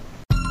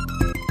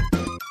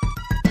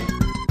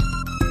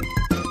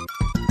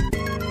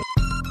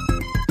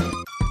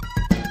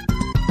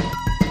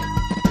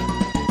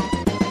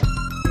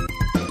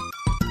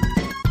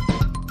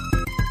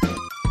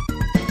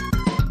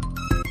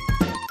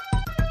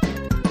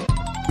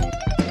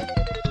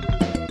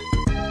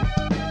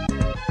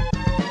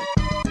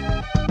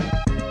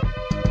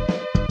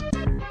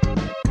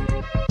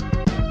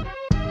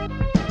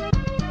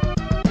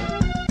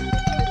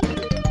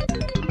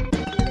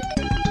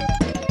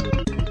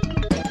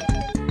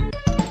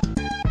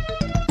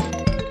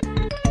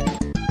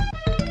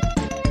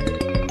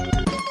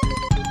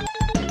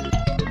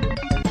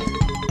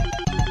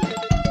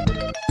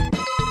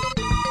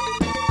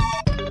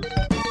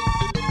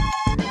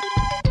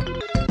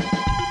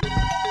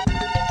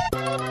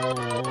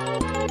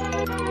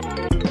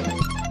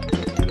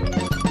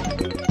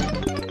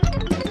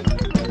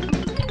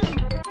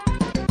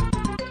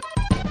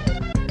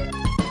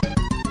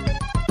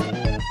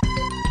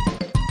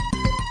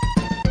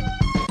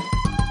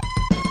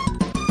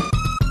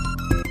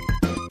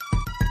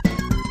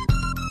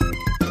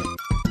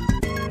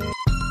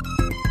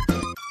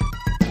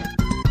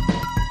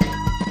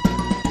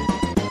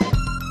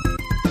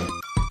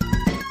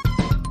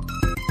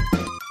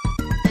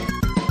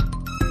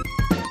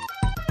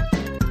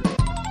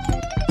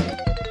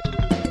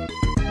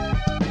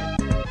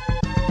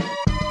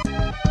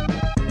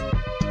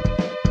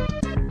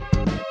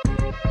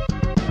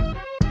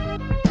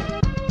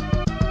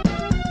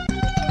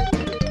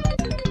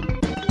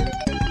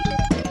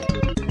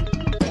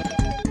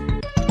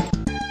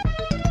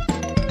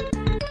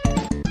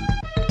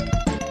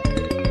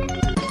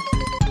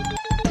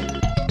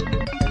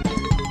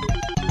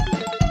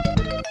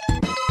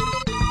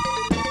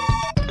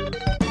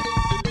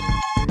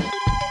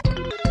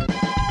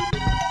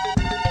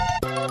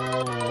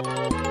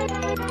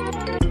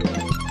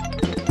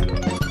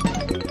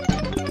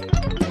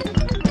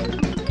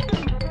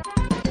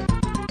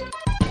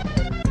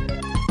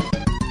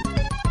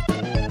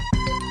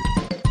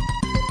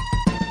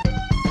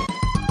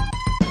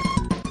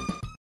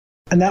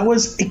 and that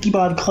was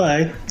Ichabod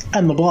Clay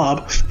and the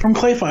Blob from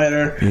Clay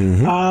Fighter.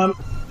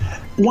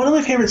 One of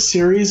my favorite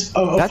series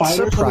of That's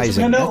fighters.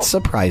 surprising. That's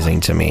surprising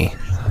to me.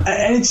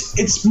 And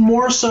it's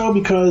more so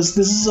because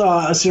this is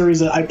a series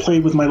that I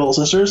played with my little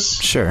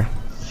sisters. Sure.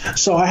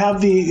 So I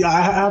have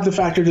the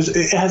factor. Just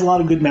it has a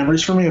lot of good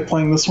memories for me of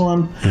playing this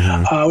one.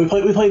 We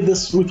played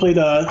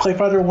Clay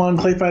Fighter 1,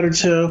 Clay Fighter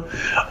 2.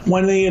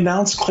 When they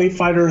announced Clay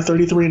Fighter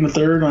 33 and the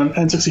third on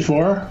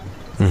N64,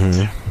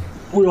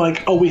 we were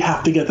like, oh, we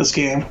have to get this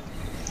game.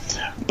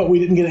 But we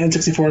didn't get an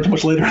N64 until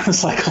much later in the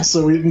cycle,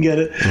 so we didn't get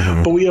it.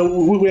 But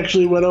we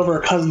actually went over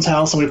our cousin's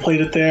house and we played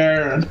it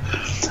there. And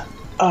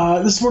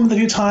this is one of the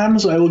few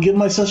times I will give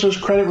my sisters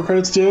credit where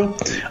credit's due.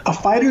 A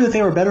fighter that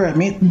they were better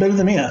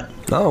than me at.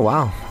 Oh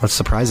wow, that's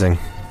surprising.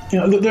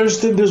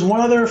 There's one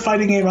other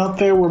fighting game out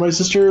there where my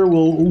sister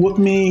will whoop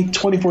me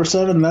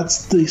 24/7.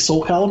 That's the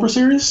Soul Calibur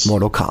series.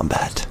 Mortal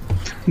Kombat.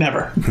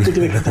 Never.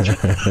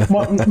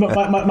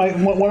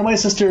 One of my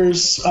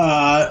sisters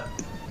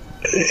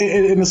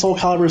in the Soul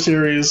Calibur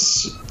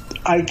series,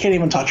 I can't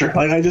even touch her.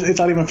 Like it's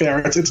not even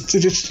fair. She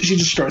just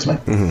destroys me.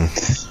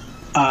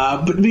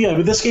 But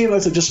this game, like I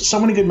said, just so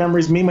many good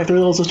memories. Me and my three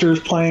little sisters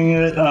playing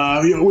it.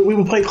 We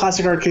would play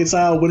classic arcade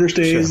style, winner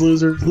stays,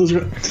 loser.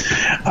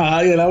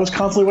 And I was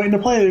constantly waiting to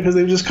play it because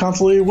they were just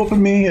constantly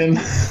whooping me. And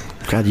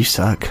God, you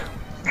suck.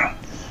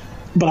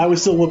 But I would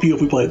still whoop you if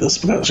we played this.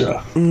 Because,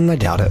 I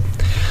doubt it.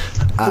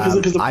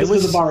 Because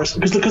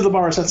the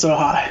bar is set so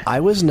high. I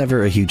was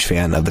never a huge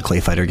fan of the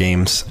Clay Fighter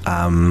games.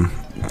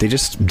 They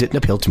just didn't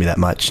appeal to me that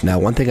much. Now,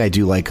 one thing I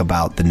do like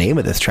about the name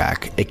of this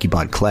track,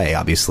 Ichabod Clay,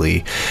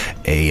 obviously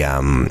a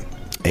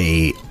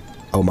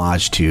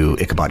homage to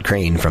Ichabod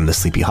Crane from the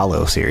Sleepy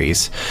Hollow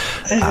series.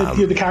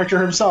 The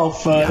character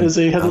himself is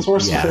a headless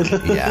horseman.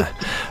 Yeah.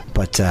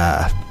 But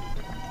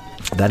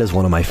that is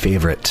one of my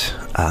favorite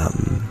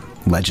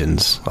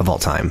legends of all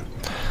time.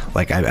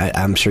 Like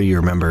I'm sure you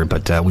remember,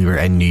 but we were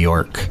in New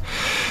York.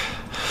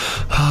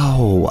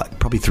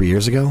 Probably 3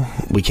 years ago.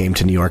 We came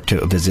to New York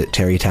to visit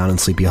Tarrytown and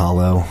Sleepy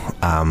Hollow.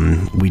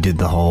 We did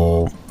the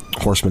whole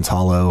Horseman's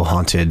Hollow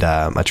haunted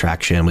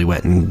attraction. We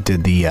went and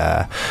did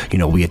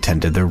we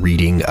attended the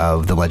reading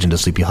of The Legend of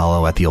Sleepy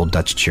Hollow at the Old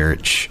Dutch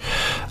Church.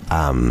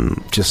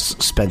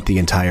 Just spent the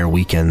entire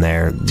weekend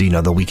there.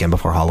 The weekend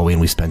before Halloween,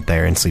 we spent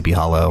there in Sleepy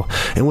Hollow.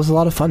 It was a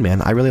lot of fun,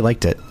 man. I really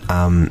liked it.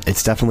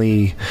 It's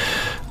definitely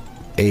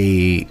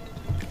a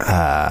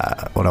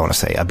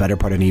better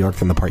part of New York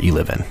than the part you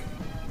live in.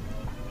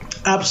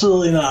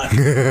 Absolutely not.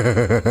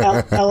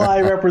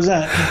 LI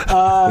represent.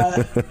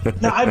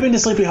 Now, I've been to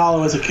Sleepy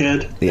Hollow as a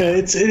kid. Yeah.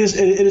 It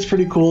is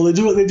pretty cool. They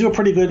do a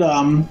pretty good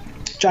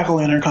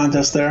jack-o'-lantern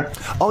contest there.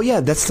 Oh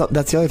yeah, that's the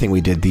other thing we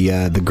did.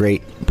 The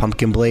Great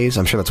Pumpkin Blaze.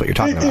 I'm sure that's what you're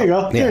talking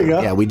about. There you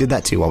go. Yeah, we did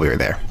that too while we were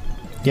there.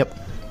 Yep.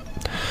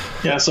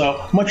 Yeah.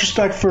 So much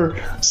respect for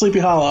Sleepy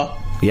Hollow.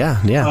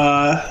 Yeah.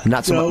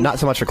 Not so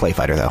much for Clay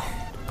Fighter though.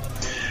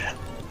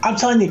 I'm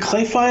telling you,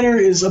 Clay Fighter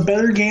is a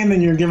better game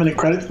than you're giving it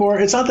credit for.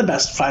 It's not the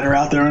best fighter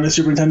out there on the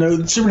Super Nintendo.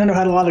 The Super Nintendo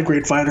had a lot of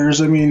great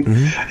fighters. I mean,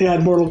 it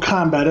had Mortal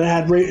Kombat, it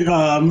had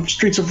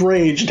Streets of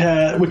Rage,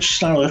 which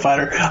is not really a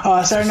fighter.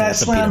 Saturday Night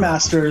Slam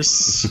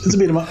Masters. It's a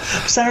beat 'em up.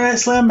 Saturday Night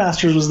Slam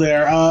Masters was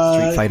there.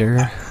 Street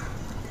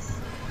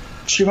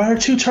Fighter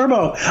 2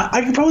 Turbo.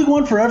 I could probably go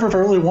on forever if I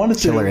really wanted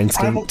to. Killer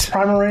Instinct.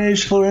 Primal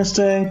Rage, Killer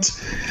Instinct.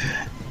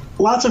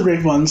 Lots of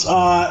great ones.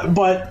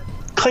 But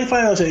Clay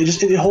Fighter,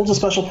 it holds a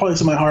special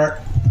place in my heart.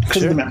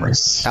 Because of the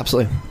memories.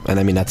 Absolutely. And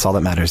I mean, that's all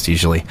that matters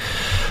usually.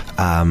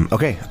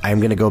 Okay, I'm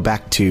going to go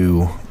back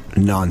to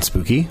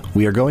non-spooky.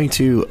 We are going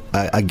to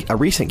a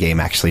recent game,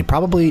 actually.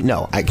 Probably,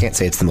 no, I can't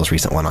say it's the most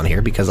recent one on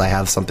here because I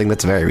have something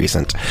that's very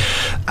recent.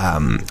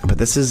 But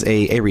this is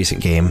a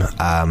recent game.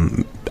 I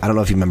don't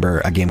know if you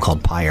remember a game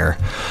called Pyre,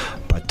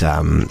 but...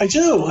 I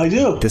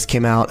do. This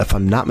came out, if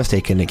I'm not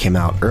mistaken, it came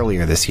out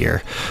earlier this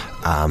year.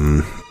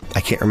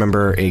 I can't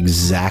remember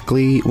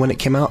exactly when it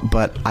came out,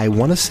 but I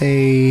want to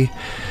say...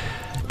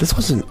 This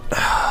wasn't...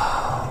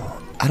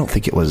 I don't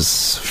think it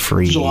was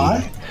free.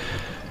 July?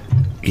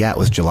 Yeah, it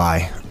was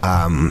July.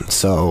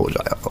 So,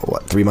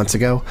 3 months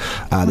ago?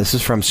 This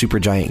is from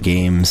Supergiant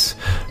Games,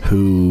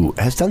 who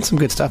has done some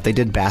good stuff. They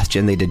did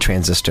Bastion, they did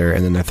Transistor,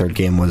 and then their third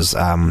game was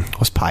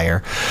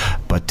Pyre.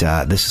 But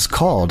this is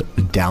called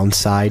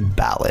Downside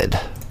Ballad.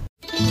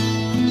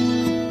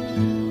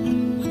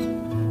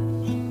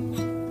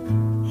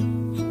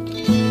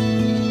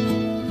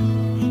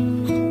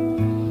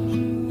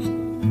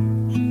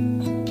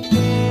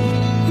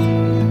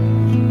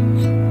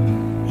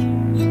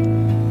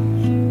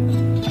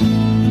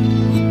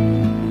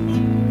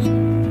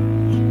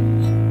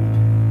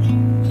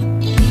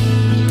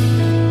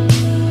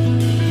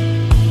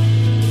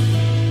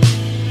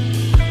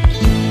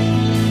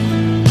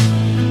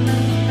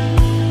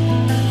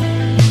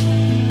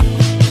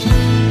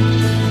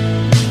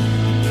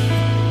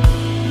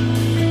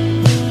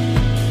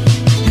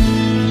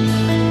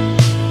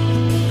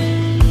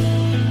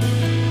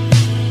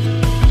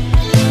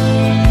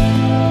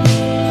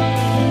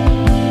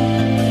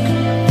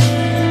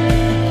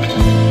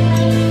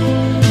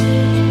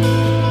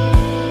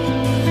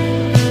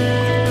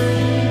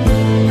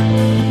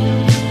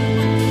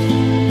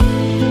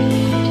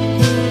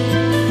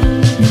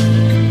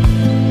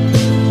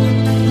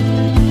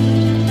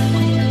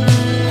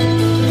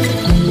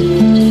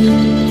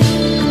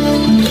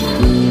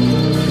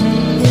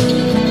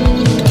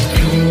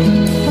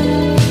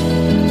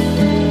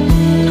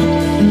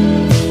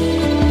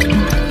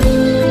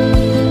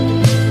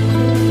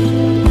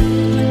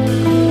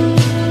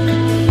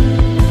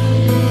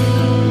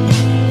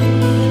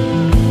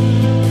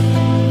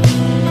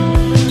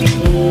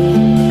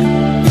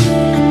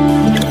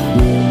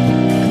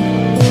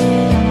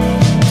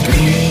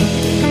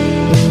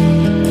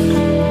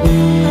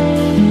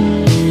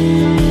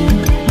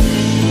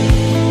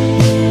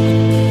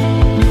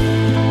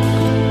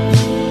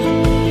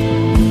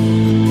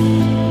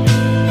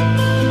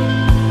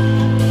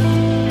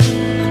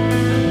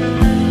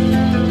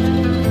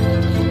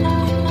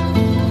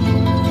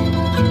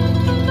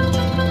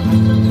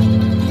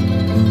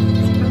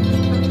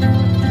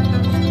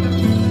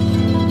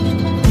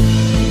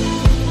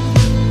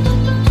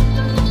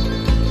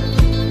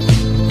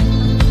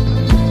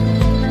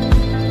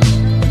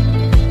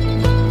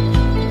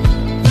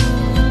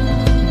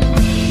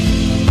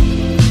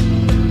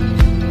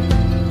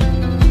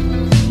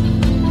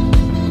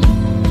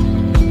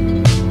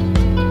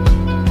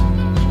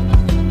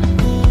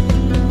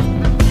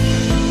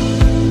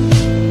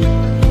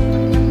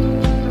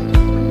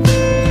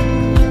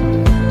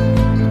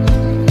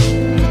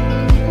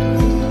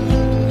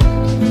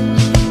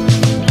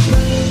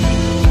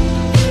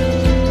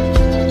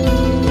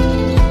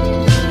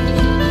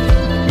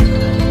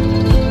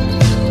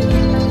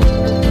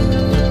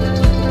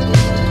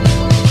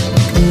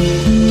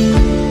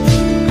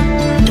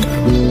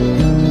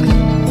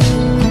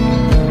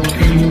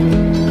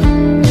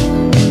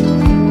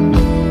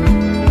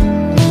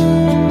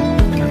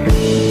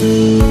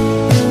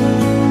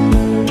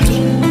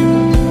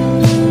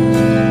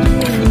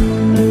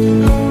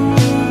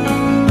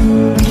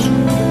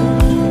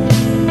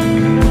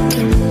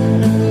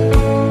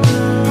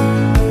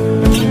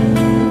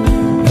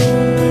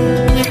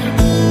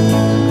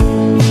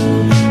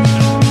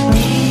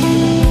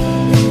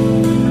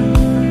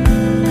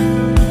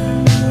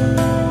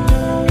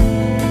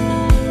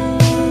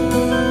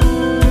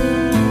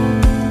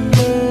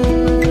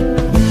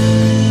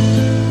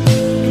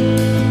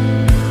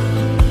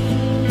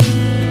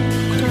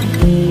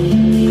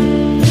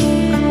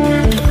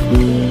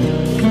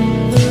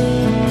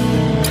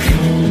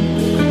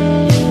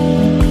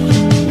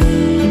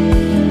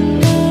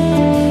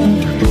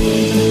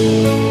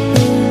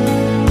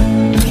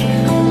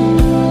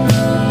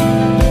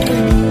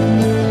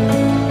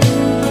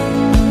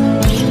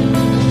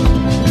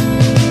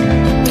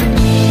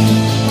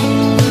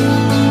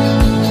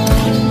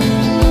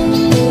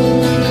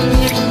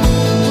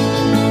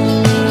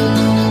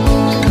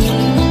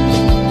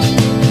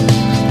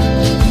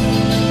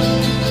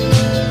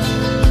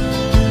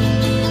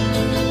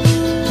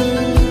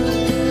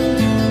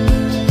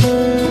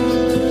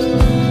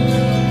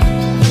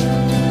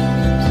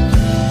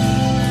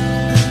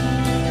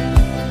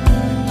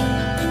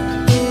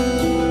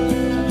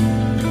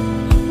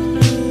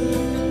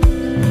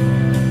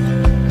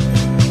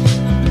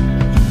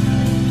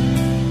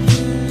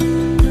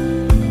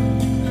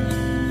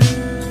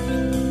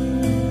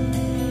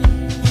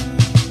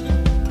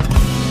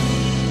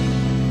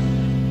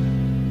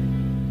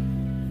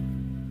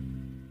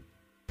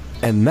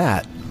 And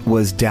that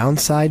was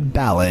Downside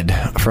Ballad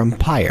from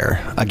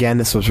Pyre. Again,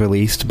 this was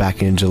released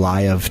back in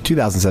July of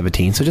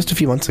 2017, so just a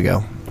few months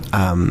ago,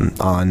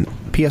 on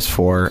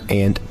PS4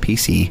 and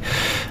PC.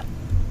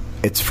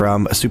 It's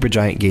from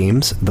Supergiant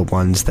Games, the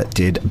ones that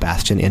did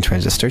Bastion and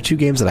Transistor, two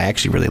games that I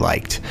actually really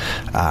liked,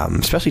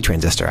 especially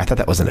Transistor. I thought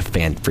that was a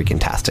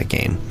fan-freaking-tastic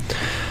game.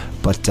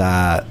 But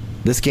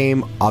this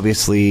game,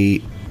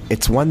 obviously,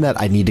 it's one that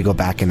I need to go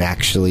back and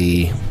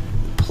actually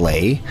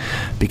play,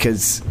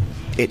 because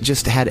it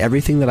just had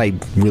everything that I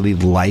really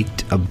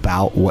liked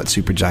about what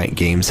Supergiant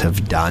Games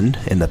have done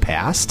in the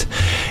past.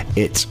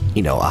 It's,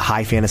 you know, a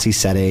high fantasy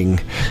setting.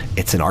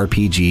 It's an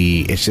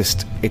RPG.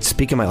 It's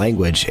speaking my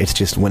language. It's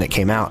just when it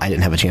came out, I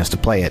didn't have a chance to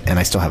play it, and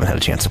I still haven't had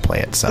a chance to play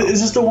it. So, is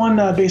this the one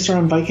based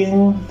around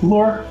Viking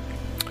lore?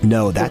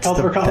 No, that's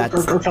or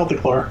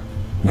Celtic lore.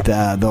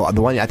 The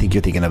one I think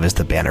you're thinking of is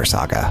the Banner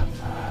Saga.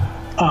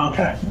 Oh,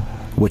 okay.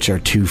 Which are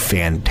two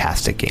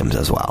fantastic games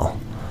as well.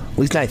 At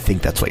least I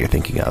think that's what you're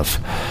thinking of.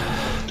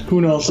 Who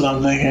knows what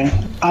I'm thinking?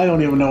 I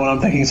don't even know what I'm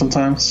thinking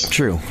sometimes.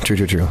 True.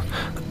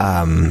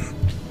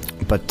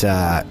 But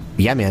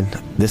yeah, man,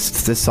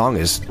 this song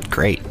is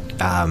great.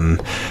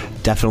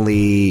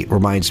 Definitely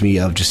reminds me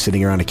of just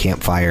sitting around a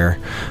campfire,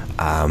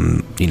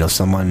 you know,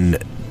 someone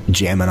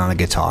jamming on a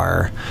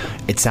guitar.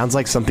 It sounds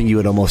like something you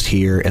would almost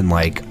hear in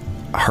like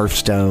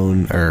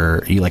Hearthstone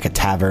or like a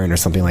tavern or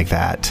something like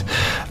that.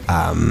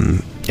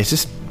 It's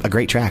just a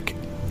great track.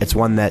 It's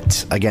one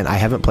that, again, I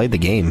haven't played the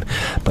game,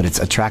 but it's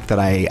a track that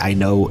I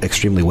know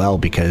extremely well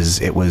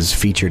because it was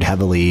featured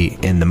heavily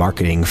in the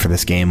marketing for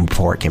this game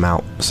before it came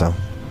out. So,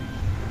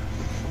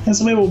 yeah,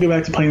 so maybe we'll get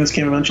back to playing this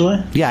game eventually.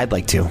 Yeah, I'd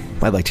like to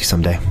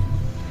someday.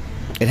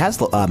 It has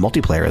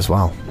multiplayer as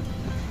well.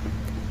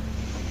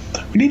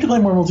 We need to play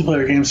more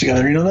multiplayer games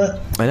together. You know that?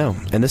 I know.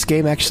 And this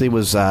game actually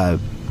was...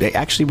 it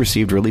actually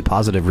received really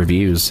positive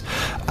reviews.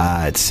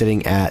 It's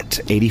sitting at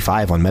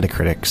 85 on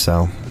Metacritic,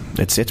 so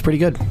it's pretty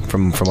good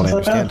from what I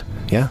understand.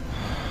 Yeah.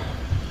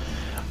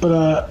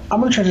 But I'm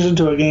going to transition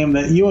to a game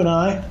that you and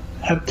I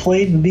have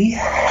played the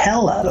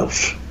hell out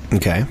of.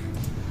 Okay.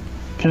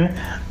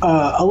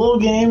 A little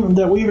game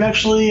that we've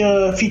actually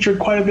featured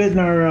quite a bit in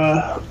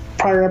our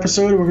prior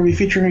episode. We're going to be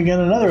featuring again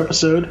in another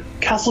episode.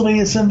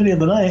 Castlevania Symphony of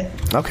the Night.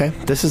 Okay.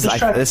 This is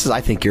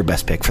I think your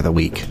best pick for the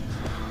week.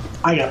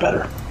 I got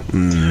better.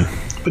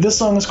 But this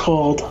song is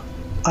called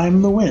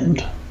I'm the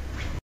Wind.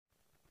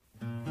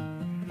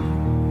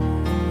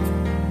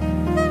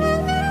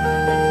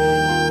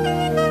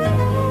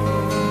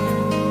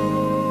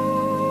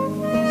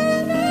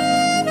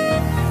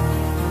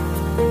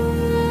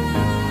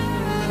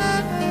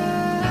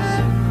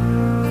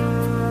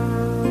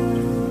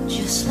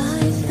 Just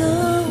like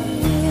the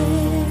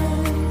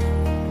wind,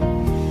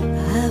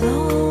 I've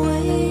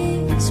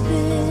always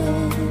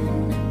been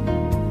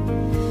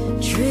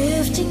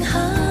drifting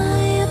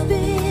high up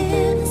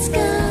in the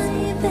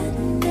sky that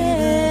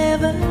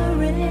never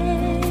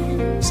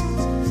ends,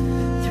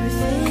 through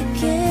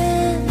thick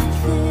and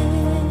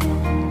thin.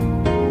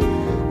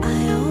 I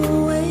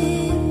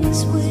always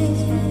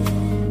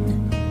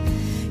win,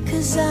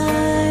 'cause I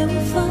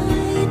will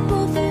fight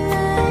both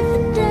life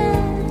and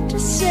death to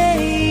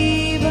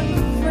save a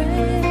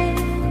friend.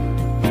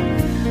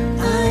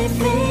 I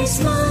face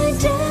my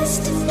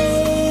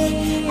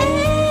destiny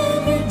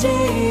every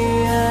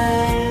day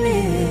I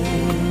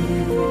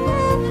live,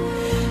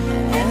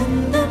 and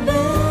the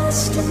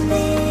best of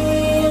me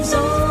is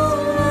all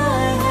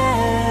I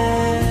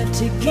have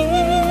to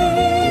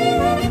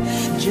give.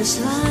 Just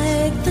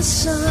like the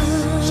sun,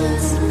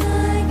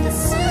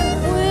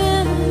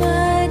 when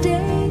my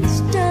day's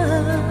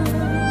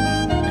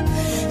done.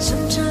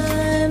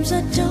 Sometimes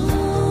I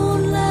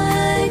don't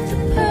like the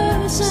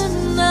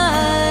person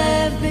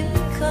I've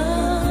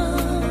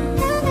become.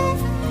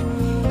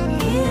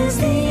 Is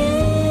the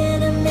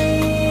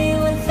enemy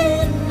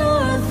within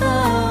or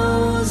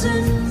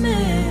 1,000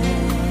 men?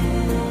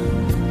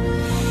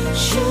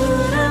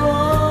 Should I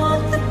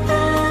walk the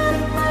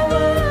path my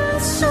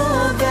words so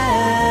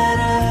bad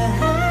I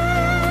have?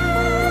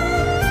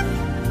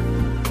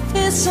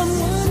 Is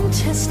someone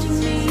testing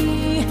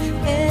me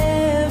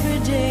every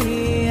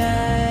day I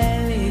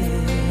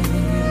live?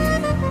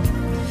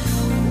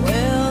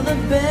 Well, the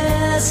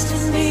best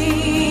in me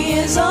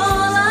is all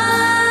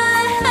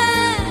I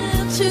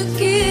have to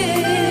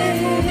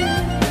give.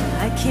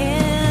 I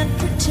can't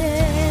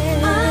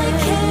pretend.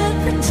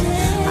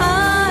 I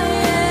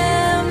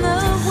am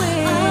the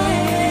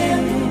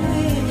wind,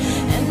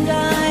 and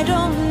I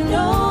don't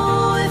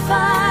know if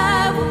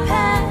I will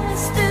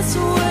pass this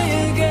way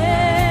again.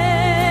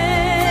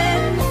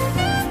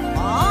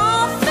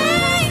 All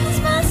things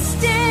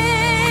must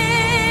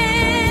end.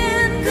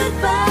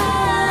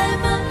 Goodbye,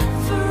 my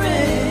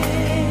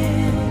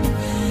friend.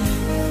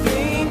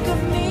 Think of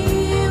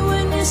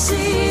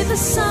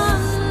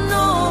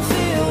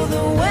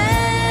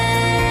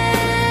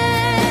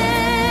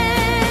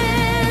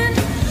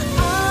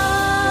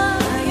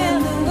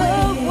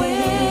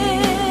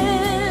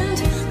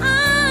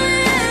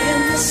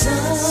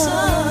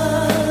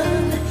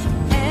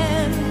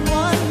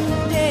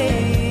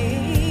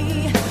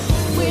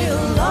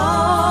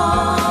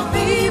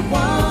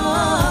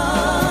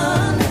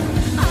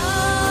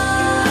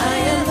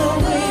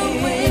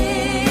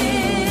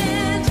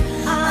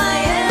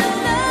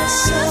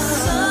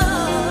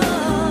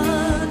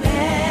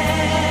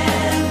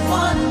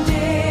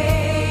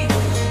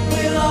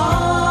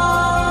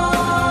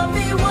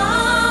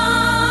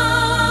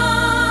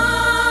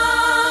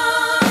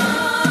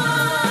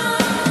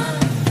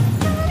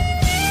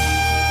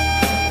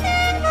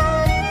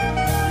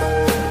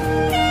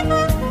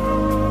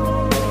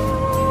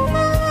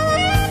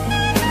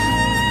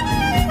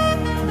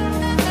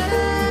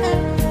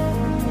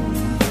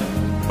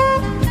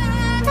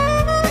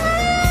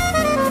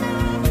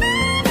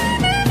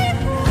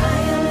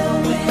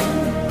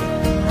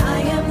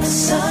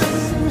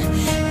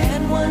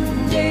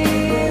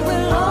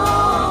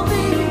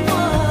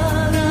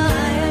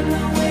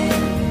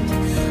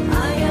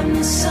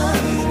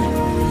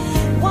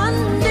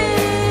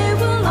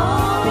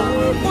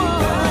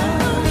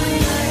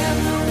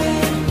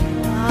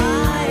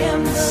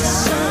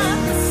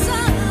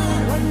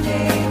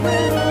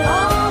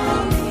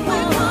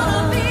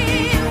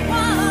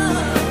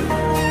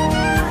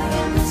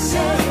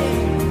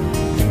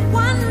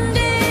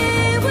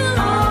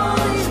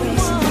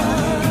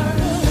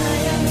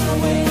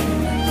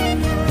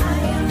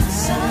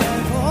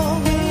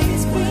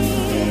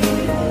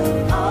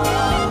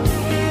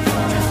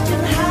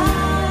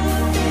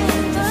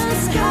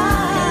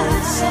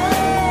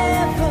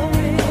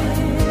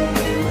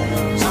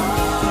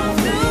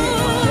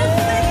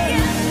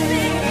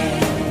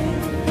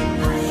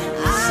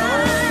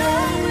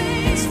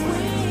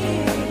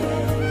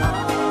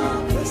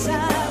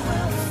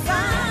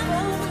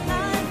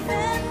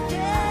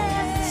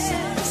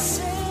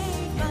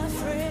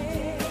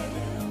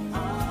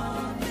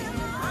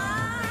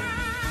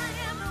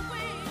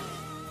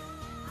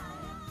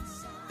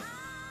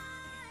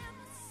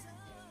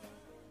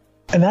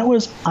And that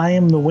was I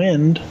Am the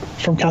Wind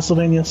from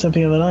Castlevania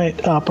Symphony of the Night,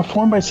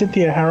 performed by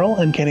Cynthia Harrell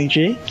and Kenny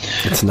G.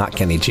 It's not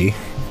Kenny G.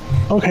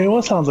 Okay, well,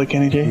 it sounds like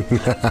Kenny G.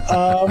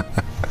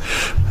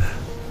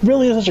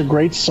 Really is such a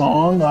great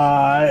song.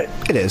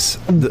 It is.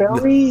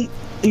 Very...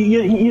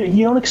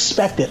 You don't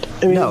expect it.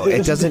 I mean, No,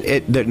 it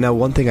doesn't. Now,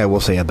 one thing I will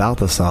say about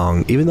the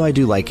song, even though I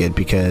do like it,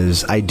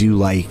 because I do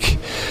like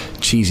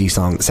cheesy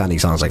sounding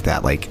songs like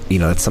that. Like,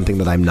 it's something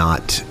that I'm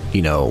not,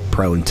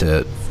 prone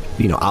to.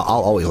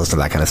 I'll always listen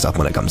to that kind of stuff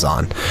when it comes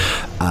on.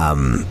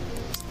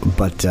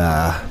 But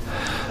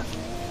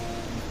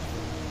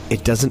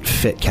it doesn't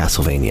fit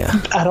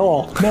Castlevania at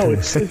all. No,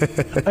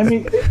 I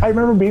mean, I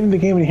remember being in the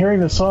game and hearing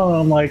the song, and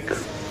I'm like,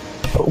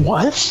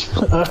 what?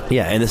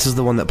 Yeah, and this is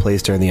the one that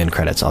plays during the end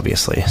credits,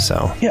 obviously.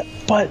 So yeah,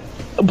 but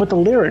the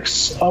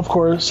lyrics, of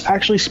course,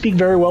 actually speak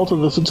very well to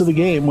the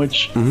game.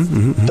 Which,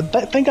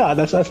 thank God,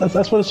 that's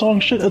what a song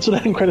should. That's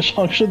what an end credit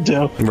song should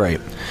do. Right.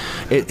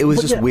 It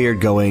was just weird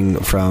going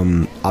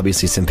from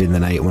obviously Symphony of the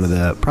Night, one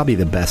of probably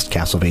the best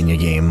Castlevania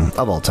game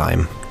of all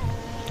time.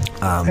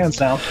 Hands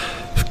down.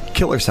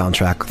 Killer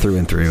soundtrack through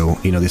and through.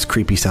 These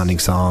creepy sounding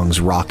songs,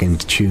 rockin'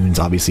 tunes.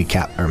 Obviously,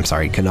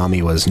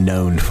 Konami was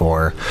known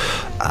for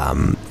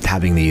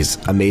having these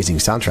amazing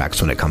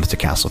soundtracks when it comes to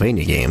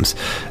Castlevania games.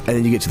 And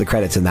then you get to the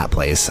credits in that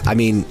place. I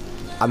mean,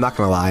 I'm not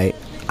gonna lie,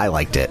 I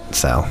liked it.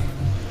 So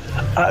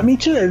me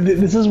too.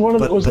 This is one of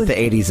but the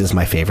 80s is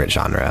my favorite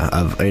genre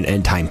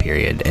in time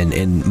period and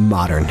in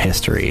modern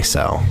history.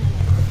 So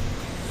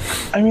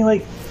I mean,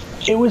 like,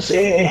 it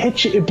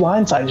hits you, it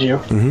blindsides you.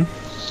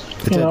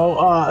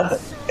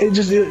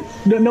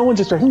 No one's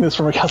expecting this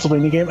from a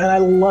Castlevania game, and I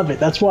love it.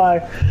 That's why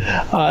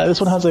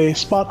this one has a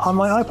spot on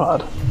my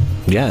iPod.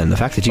 Yeah, and the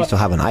fact that you still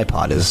have an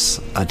iPod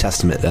is a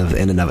testament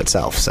in and of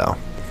itself. So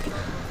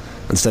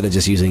instead of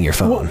just using your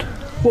phone.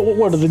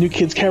 What do the new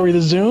kids carry the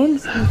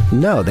Zune?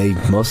 No,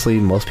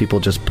 most people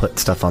just put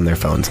stuff on their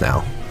phones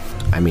now.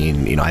 I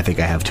mean, I think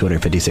I have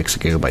 256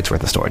 gigabytes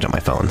worth of storage on my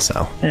phone,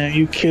 so. Yeah,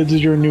 you kids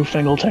with your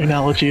newfangled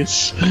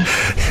technologies.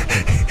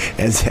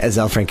 As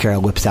El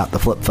Francaro whips out the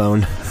flip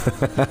phone.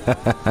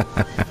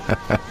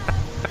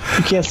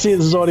 You can't see it,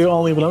 this is audio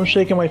only, but I'm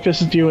shaking my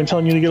fist at you and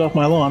telling you to get off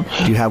my lawn.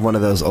 Do you have one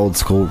of those old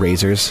school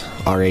razors?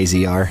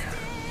 R-A-Z-R?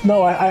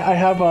 No, I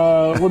have,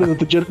 what is it,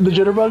 the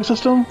Jitterbug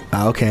system?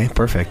 Oh, okay,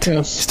 perfect.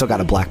 Yes. Still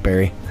got a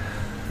BlackBerry.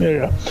 There you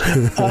go.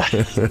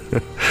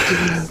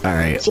 All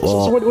right.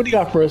 So what do you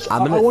got for us? I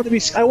want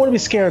to be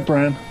scared,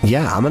 Brian.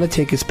 Yeah, I'm gonna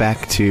take us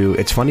back to.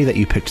 It's funny that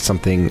you picked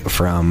something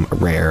from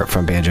Rare,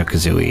 from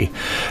Banjo-Kazooie,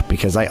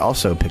 because I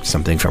also picked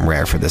something from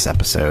Rare for this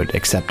episode.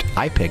 Except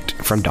I picked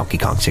from Donkey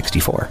Kong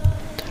 64.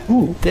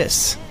 Ooh.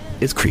 This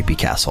is Creepy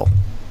Castle.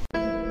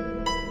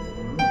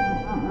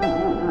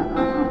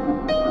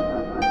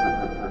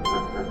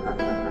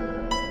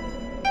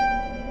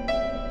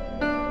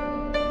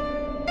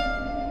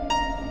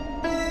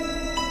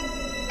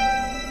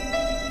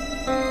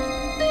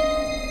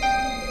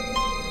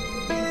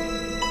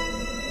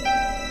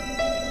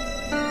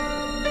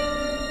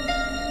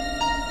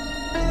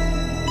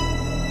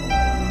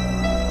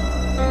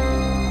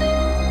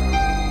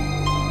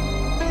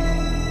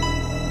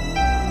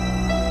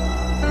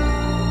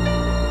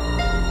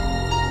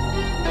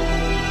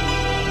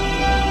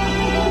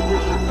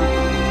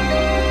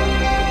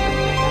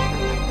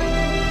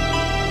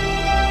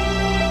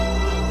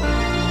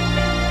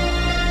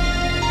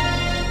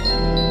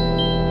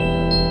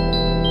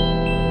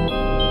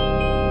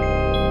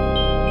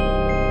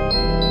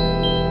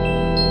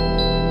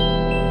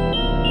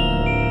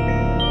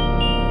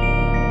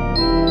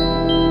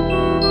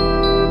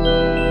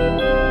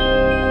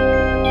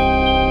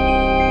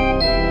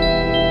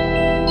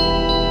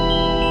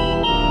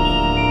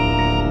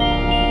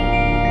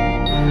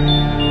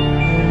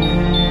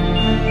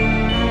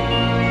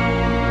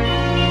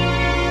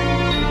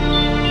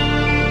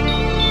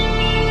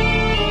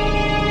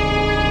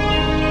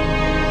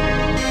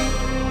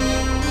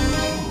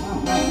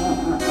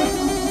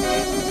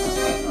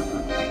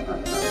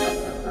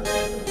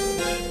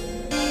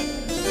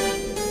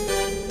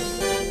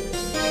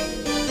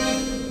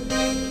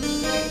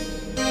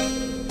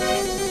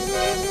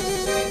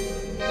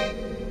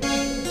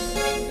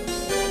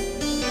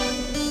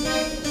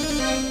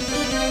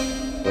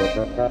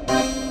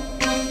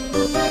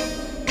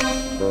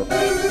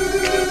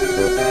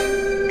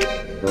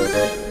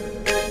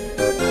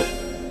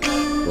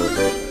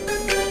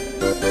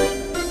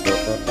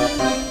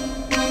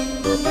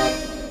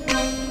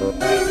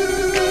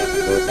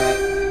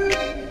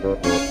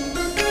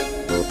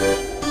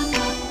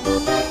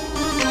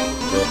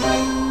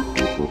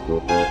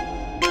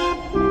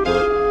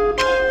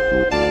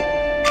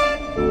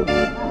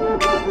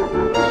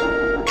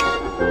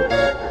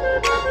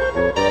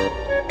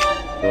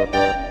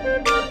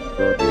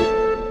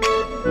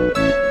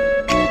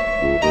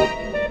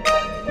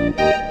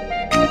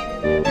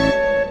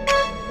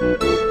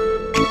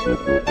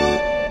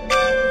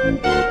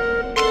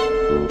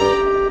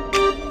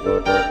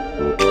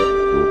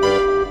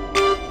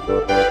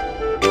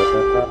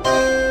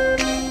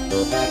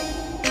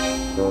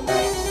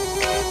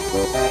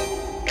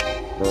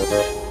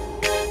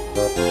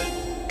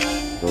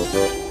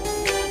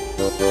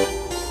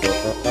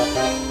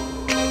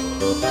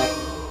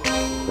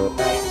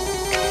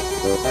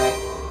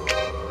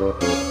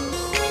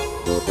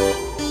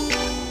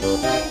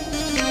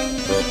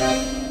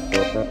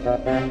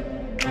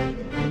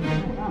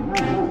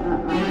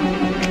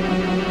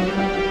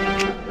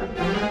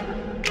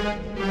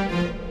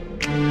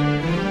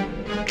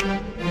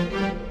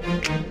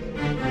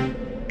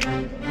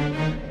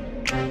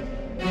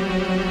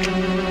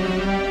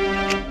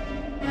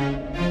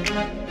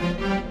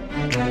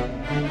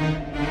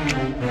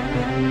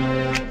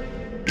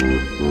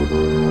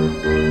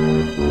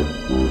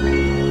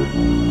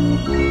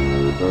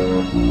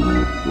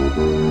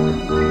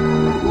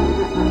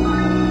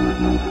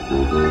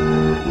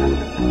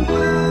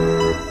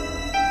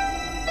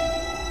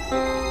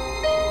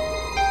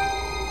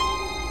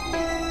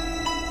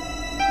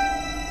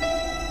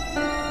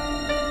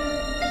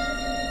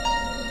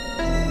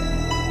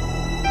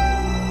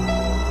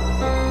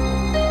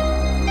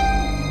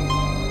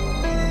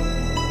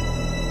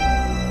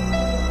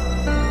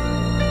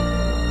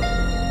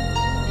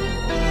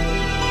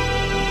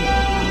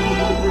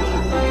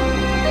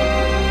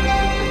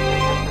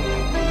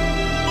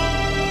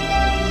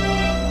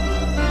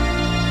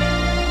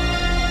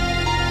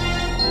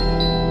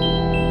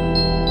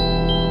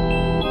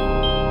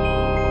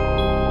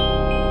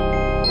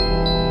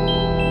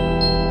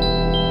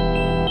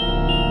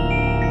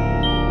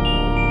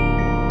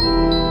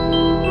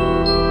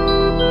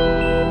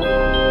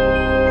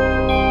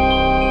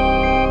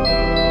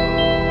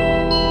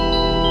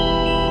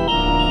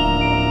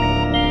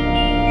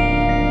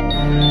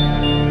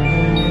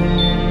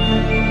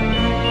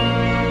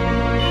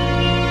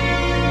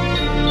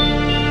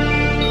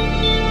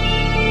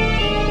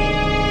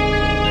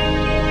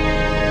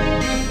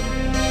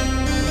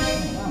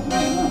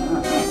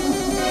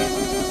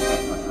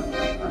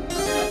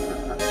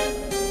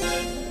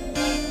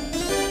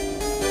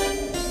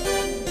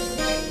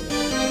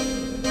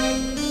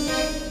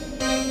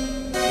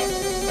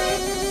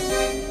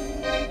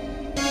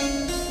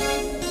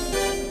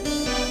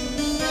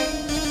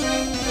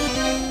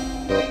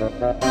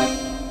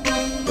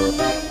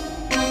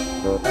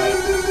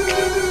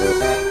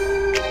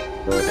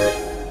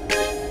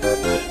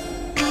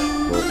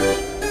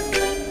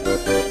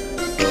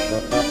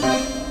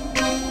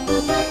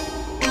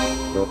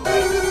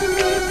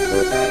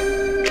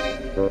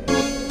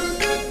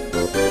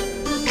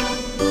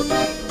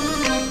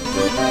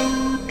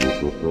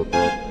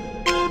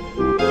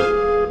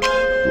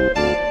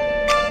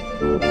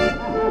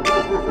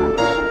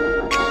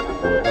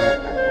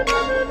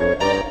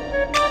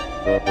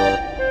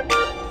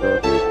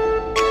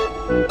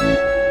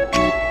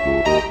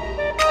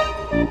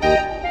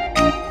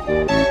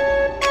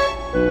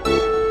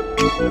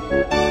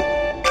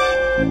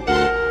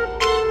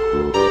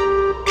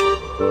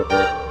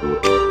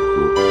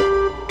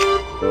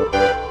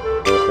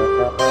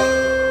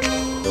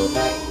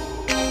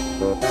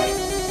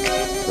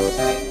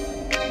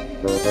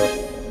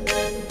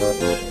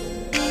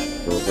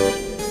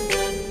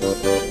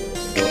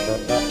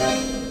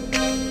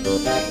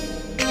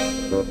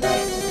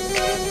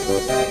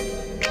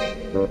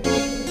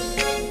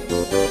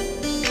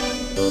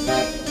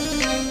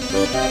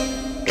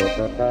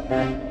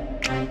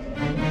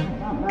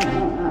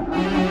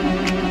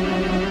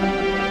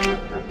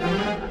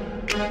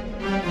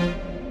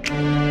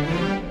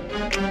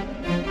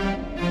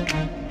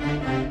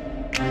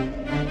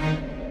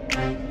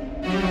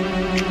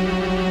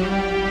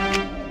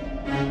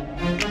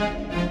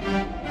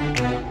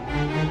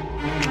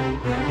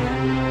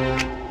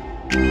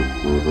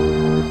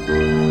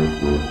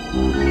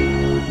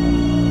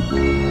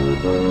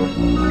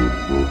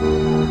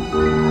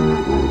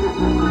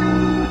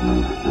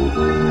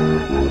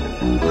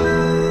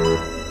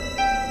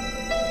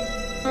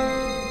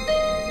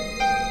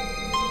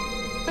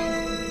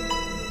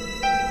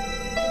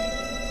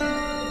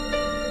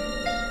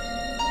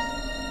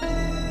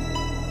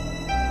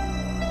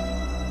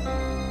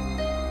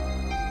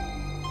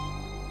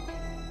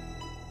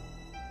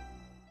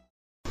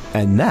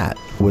 And that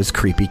was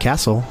Creepy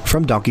Castle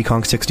from Donkey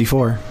Kong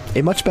 64.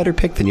 A much better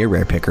pick than your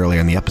rare pick earlier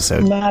in the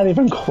episode. Not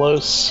even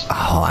close.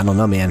 Oh, I don't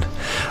know, man.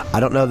 I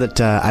don't know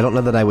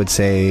that I would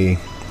say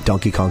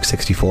Donkey Kong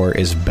 64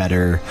 is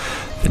better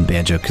than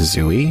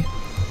Banjo-Kazooie,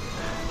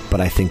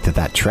 but I think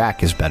that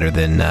track is better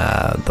than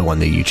the one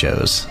that you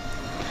chose.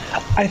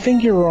 I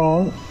think you're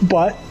wrong,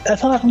 but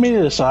that's not for me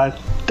to decide.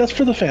 That's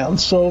for the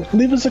fans. So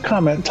leave us a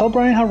comment. Tell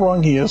Brian how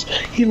wrong he is.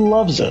 He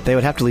loves it. They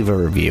would have to leave a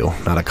review,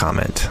 not a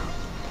comment.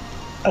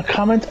 A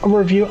comment, a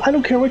review. I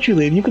don't care what you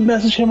leave. You can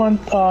message him on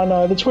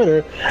the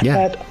Twitter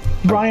at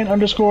Brian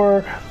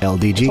 _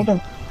 LDG.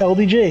 Something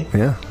LDG.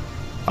 Yeah.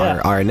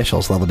 Our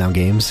initials, Level Down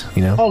Games,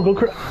 you know? Oh,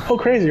 go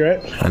crazy, right?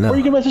 I know. Or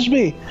you can message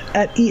me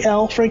at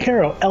EL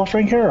Francaro, L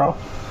Francaro,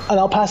 and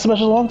I'll pass the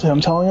message along to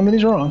him, telling him that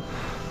he's wrong.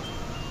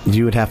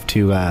 You would have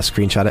to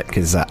screenshot it,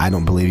 because I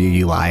don't believe you.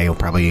 You lie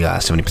probably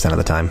 70% of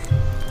the time.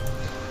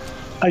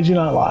 I do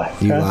not lie.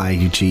 Okay? You lie,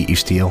 you cheat, you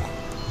steal.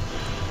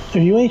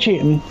 If you ain't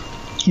cheating,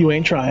 you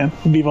ain't trying.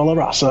 Viva la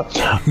raza.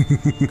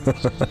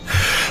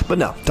 But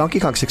no,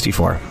 Donkey Kong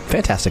 64.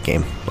 Fantastic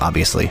game,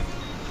 obviously.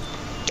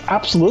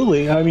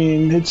 Absolutely. I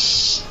mean,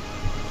 it's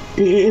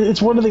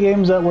It's one of the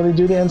games that when they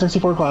do the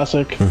N64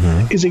 Classic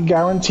Mm-hmm. is a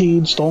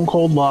guaranteed Stone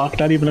Cold lock,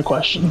 not even a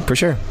question. For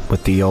sure.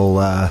 With the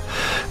old,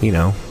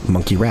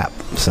 monkey rap.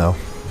 So,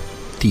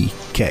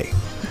 DK.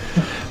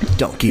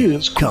 Donkey He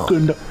is Kong.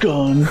 cooking the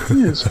gun.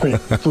 He is paying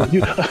for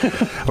you.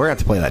 We're gonna have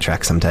to play that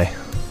track someday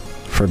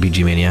for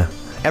BG Mania.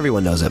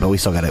 Everyone knows it, but we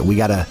still got it. We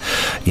gotta,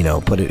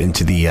 put it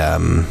into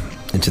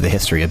the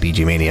history of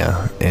BG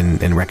Mania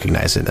and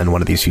recognize it in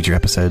one of these future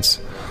episodes.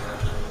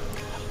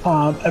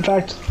 In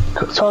fact,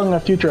 talking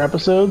of future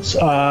episodes,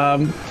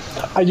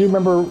 I do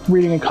remember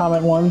reading a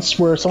comment once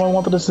where someone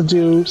wanted us to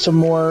do some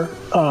more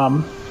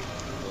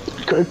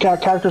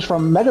characters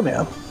from Mega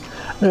Man.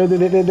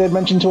 They had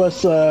mentioned to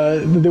us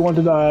that they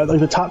wanted like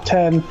the top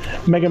 10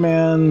 Mega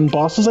Man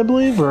bosses, I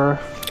believe, or...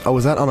 Oh,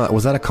 was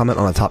that a comment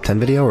on a top 10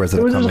 video, or is it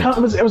a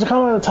comment? It was a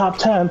comment on the top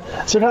 10,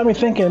 so it got me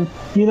thinking,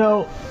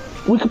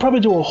 we could probably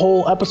do a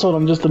whole episode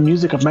on just the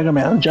music of Mega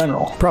Man in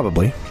general.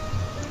 Probably.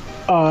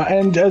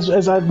 And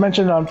as I've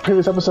mentioned on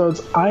previous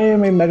episodes, I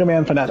am a Mega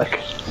Man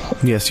fanatic.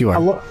 Yes, you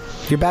are.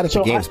 You're bad at the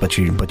So games, but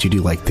you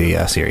do like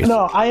the series.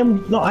 No, I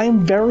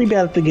am very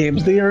bad at the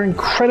games. They are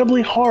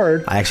incredibly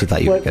hard. I actually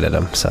thought you were good at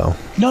them, so...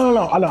 No,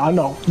 I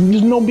know.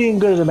 There's no being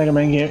good at a Mega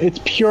Man game. It's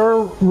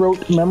pure rote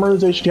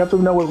memorization. You have to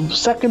know it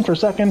second for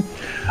second.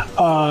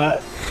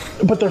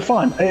 But they're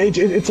fun.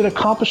 It's an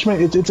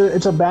accomplishment.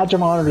 It's a badge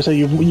of honor to say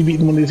you've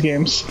beaten one of these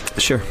games.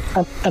 Sure.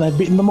 And I've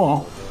beaten them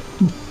all.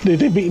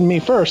 They've beaten me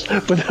first,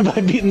 but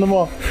I've beaten them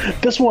all.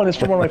 This one is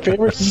from one of my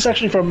favorites. This is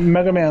actually from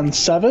Mega Man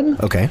 7.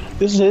 Okay.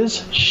 This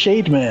is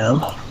Shade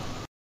Man.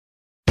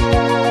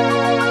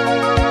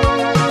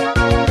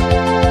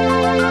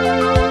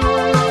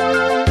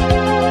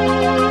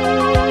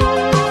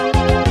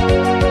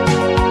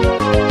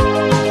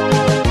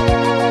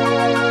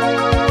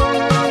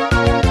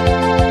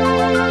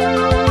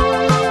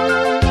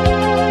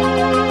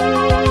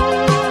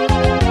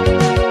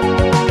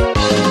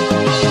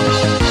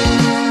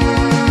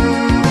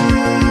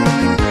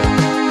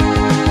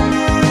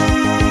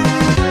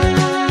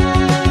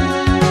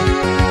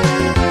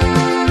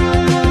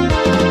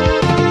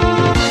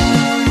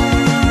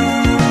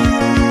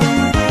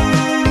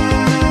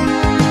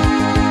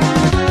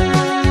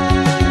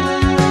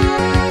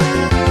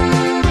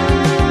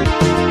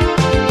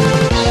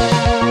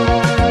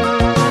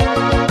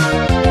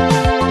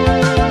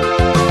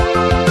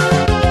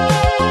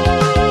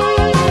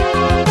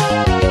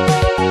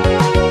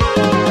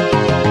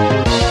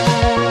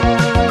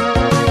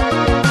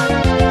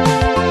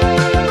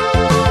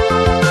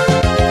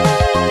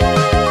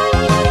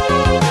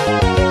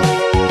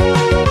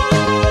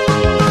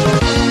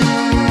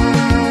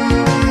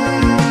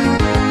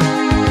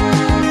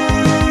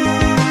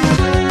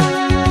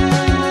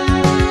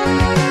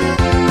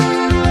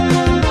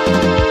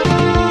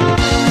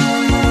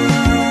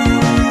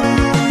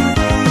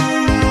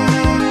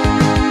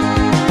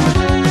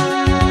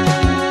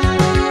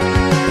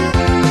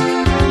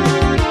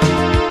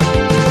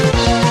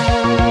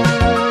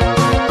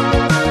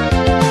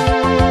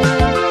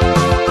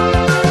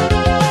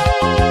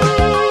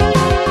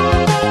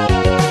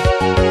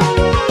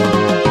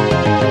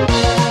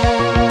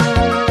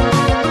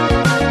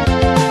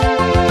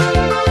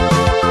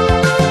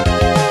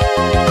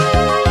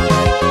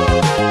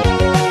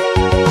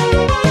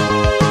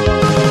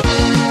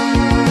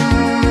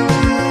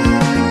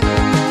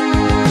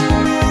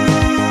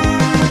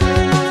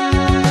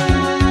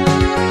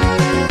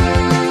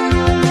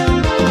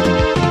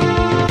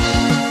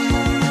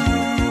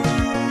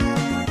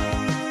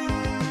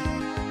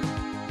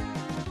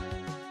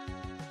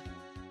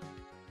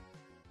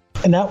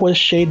 And that was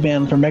Shade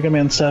Man for Mega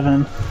Man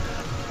 7.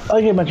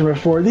 Like I mentioned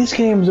before, these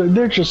games,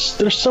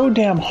 they're so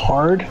damn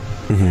hard.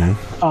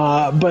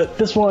 But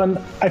this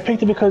one, I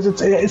picked it because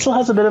it still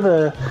has a bit of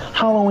a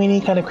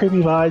Halloween-y kind of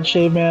creepy vibe.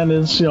 Shade Man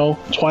is,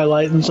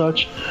 Twilight and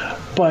such.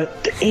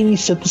 But the 80s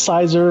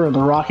synthesizer and the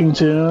rocking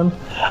tune,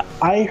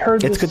 I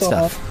heard this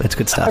song. It's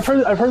good stuff.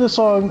 I've heard this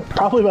song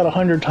probably about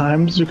 100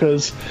 times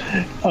because,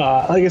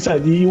 like I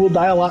said, you will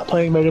die a lot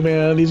playing Mega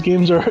Man. These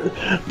games are...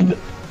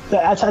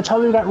 That's how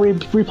they got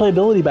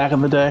replayability back in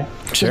the day.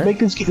 Sure. They make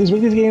these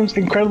games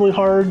incredibly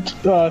hard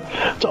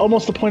to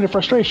almost the point of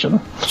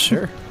frustration.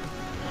 Sure.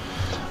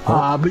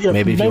 But yeah,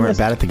 Maybe if you weren't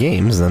bad at the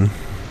games, then...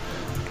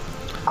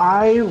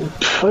 I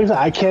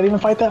can't even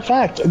fight that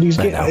fact. These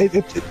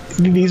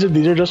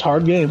are just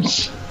hard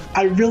games.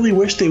 I really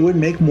wish they would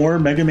make more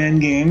Mega Man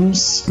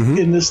games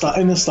in this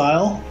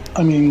style.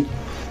 I mean,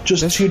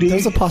 just 2D.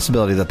 There's a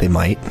possibility that they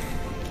might.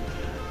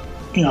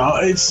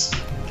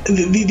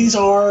 These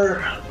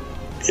are...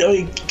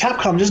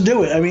 Capcom, just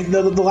do it. I mean,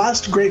 the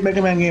last great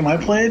Mega Man game I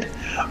played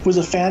was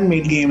a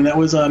fan-made game, and that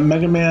was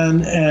Mega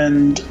Man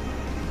and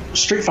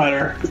Street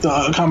Fighter,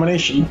 the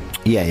combination.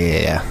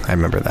 Yeah. I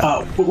remember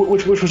that.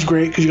 Which was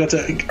great because you got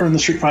to earn the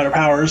Street Fighter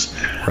powers.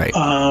 Right.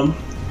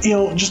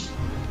 Just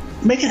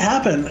make it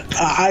happen.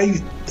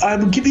 I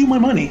will give you my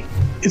money.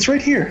 It's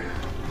right here.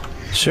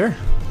 Sure.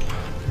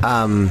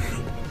 I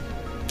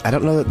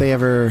don't know that they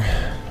ever...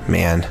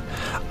 Man,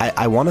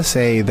 I want to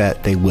say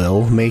that they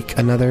will make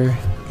another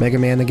Mega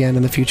Man again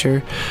in the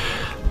future,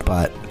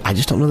 but I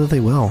just don't know that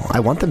they will. I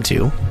want them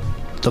to.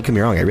 Don't get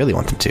me wrong, I really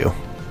want them to,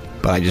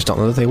 but I just don't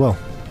know that they will.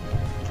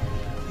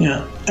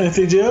 Yeah, and if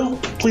they do,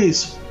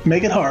 please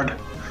make it hard.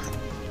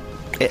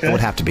 It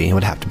would have to be. It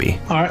would have to be.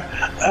 All right.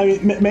 I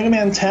mean, Mega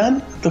Man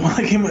 10, the one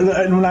that came,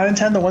 9 and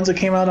 10, the ones that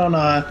came out on,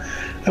 I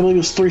believe it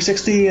was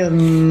 360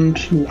 and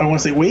I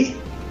want to say Wii.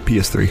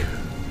 PS3.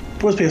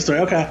 It was PS3.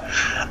 Okay.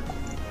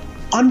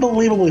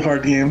 Unbelievably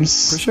hard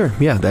games. For sure.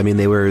 Yeah. I mean,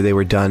 they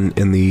were done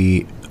in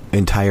the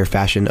entire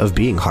fashion of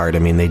being hard. I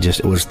mean, they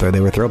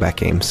were throwback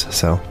games.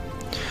 So.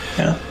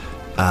 Yeah.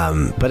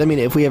 But I mean,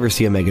 if we ever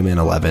see a Mega Man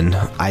 11,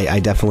 I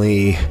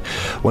definitely,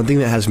 one thing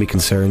that has me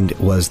concerned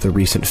was the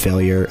recent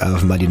failure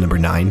of Mighty Number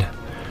 9.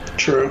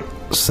 True.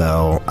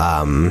 So,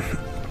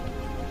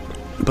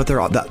 but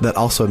that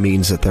also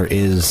means that there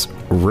is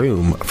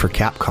room for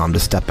Capcom to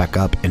step back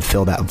up and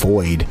fill that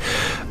void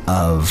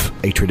of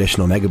a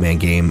traditional Mega Man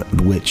game,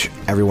 which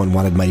everyone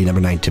wanted Mighty Number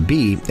 9 to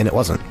be, and it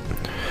wasn't.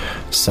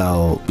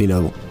 So, you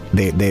know,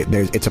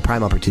 it's a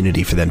prime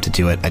opportunity for them to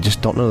do it. I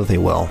just don't know that they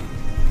will.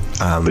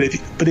 But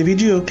if you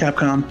do,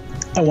 Capcom,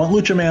 I want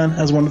Lucha Man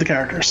as one of the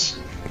characters.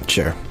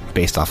 Sure,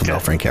 based off of El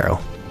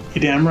Francaro.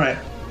 You're damn right.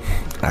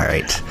 All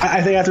right.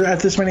 I think after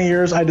this many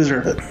years, I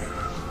deserve it.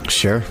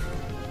 Sure.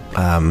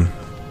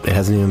 It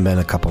hasn't even been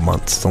a couple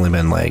months. It's only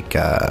been like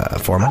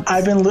 4 months.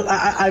 I've been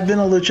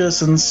a Lucha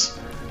since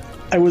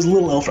I was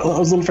little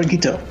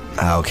Franquito.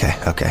 Oh,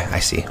 okay. I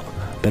see.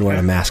 Been wearing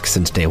a mask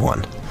since day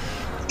one.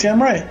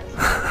 Damn right.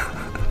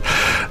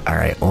 All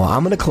right. Well,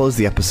 I'm going to close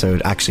the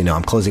episode. Actually, no,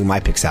 I'm closing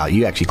my picks out.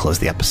 You actually close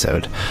the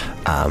episode.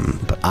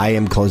 But I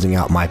am closing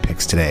out my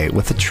picks today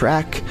with a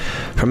track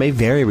from a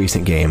very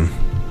recent game,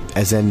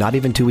 as in not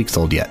even 2 weeks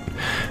old yet.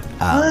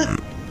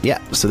 Yeah,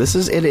 so this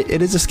is it.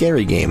 It is a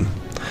scary game,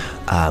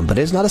 but it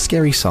is not a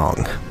scary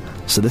song.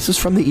 So this is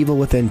from The Evil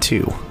Within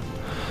 2.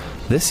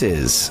 This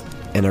is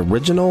an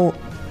original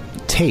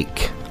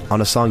take on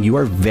a song you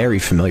are very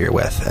familiar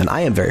with, and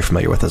I am very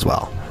familiar with as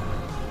well.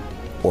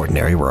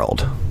 Ordinary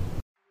World.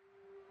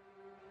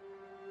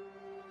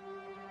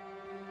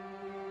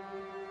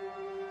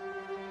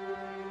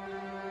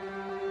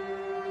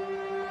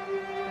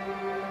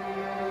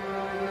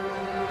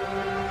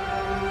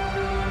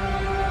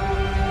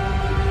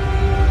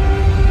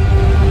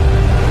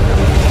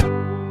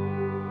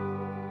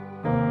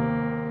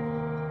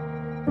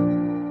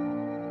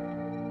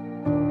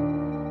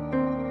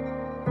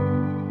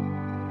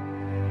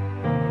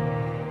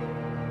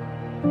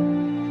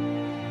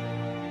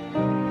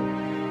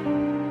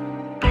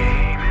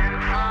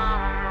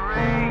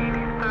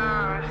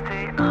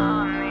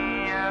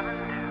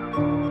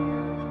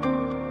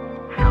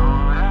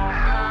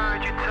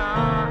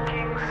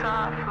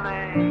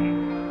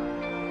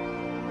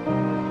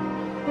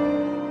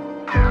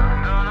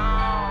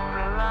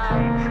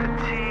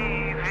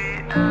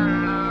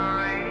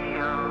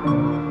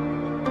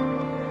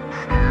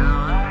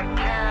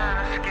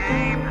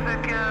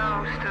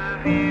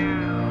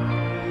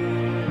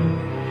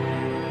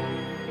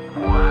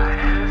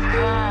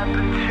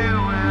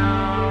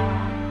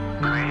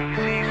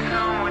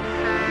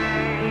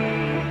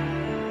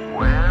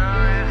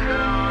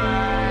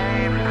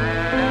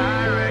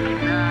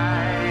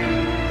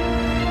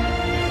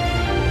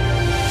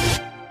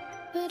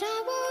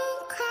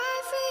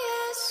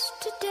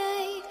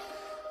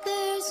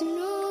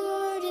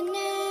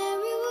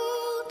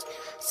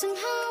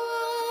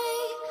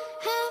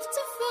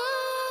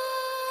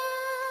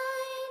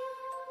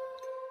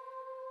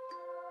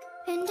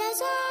 And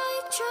as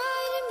I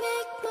try to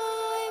make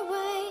my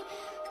way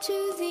to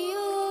the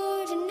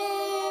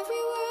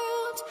ordinary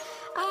world,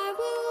 I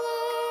will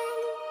learn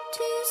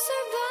to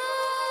survive.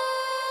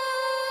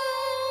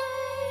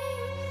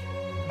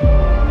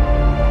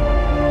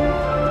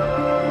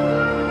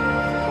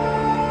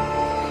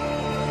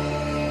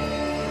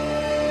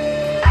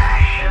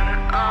 Passion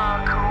or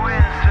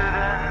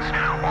coincidence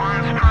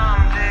once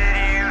prompted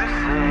you to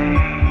say,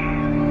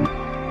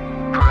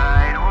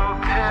 pride will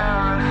tear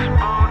us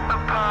both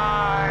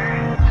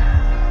apart.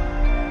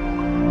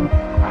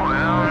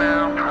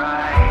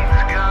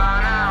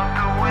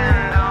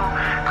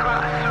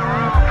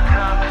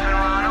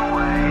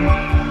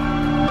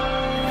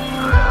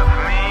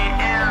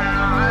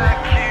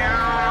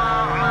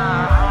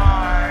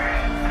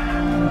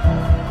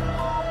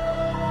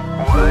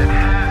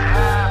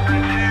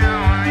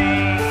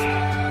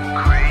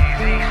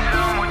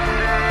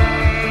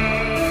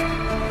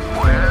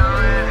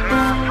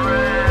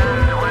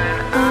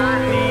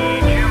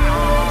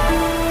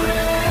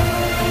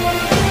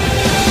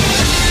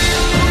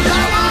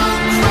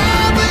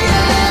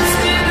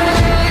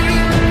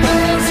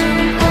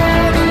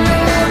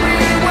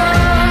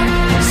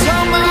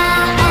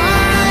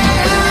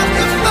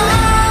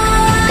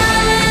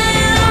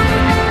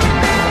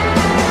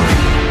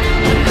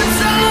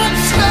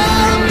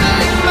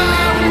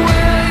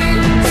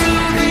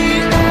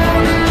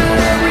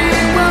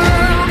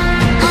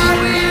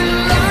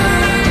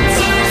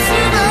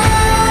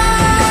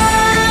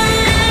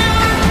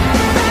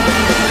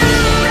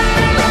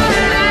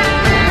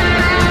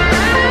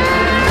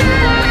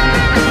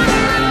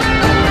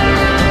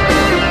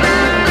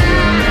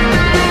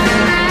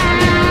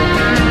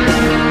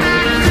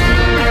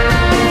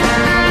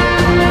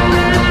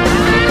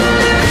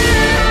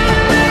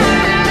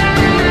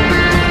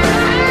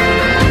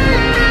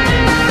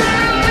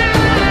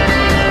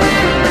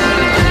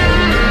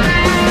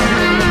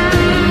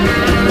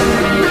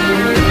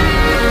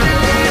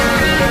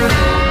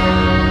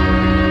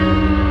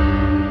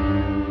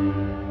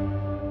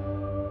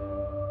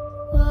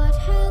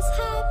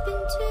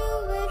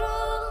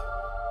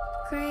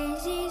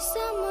 crazy,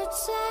 some would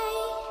say.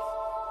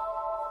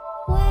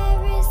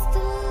 Where is the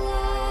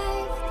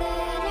life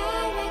that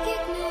I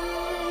recognize?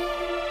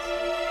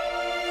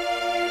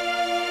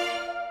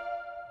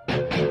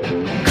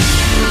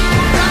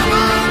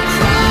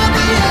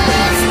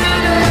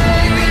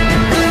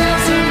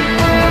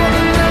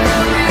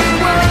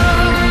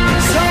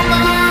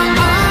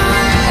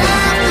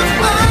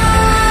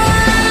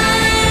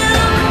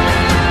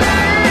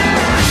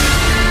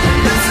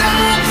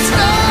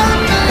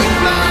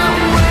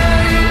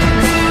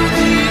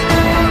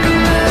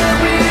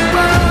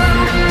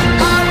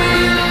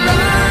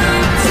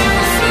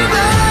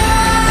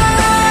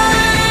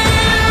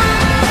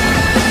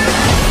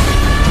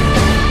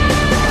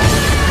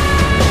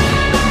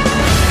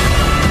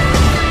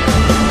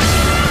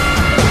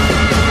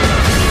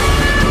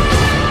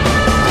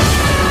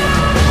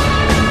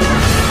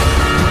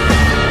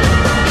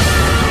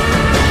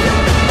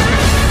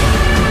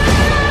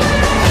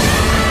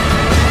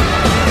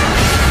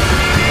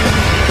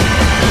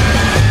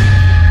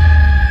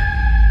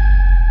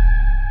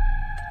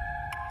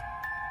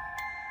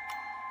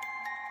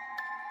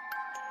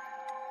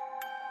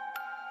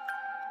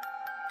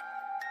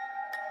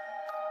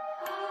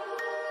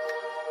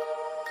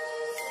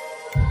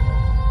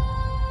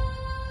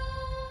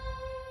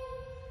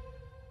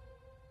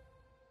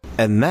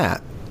 And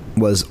that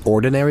was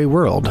Ordinary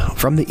World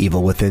from The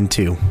Evil Within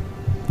 2.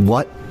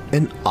 What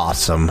an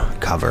awesome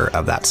cover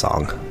of that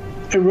song.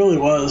 It really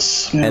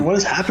was. Man, And- what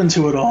has happened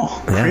to it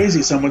all? Yeah.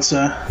 Crazy, some would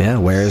say. Yeah,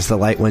 where is the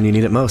light when you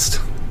need it most?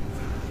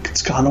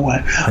 It's gone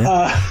away.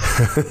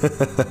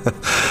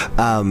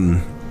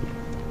 I'm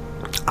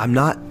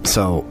not...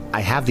 So,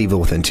 I have The Evil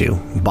Within 2.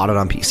 Bought it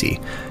on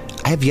PC.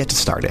 I have yet to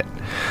start it.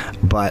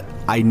 But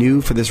I knew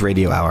for this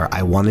radio hour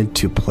I wanted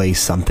to play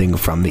something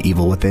from The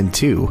Evil Within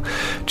 2.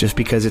 Just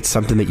because it's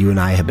something that you and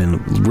I have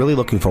been really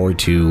looking forward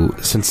to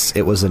since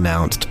it was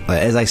announced.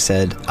 As I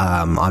said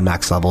on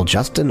Max Level,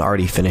 Justin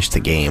already finished the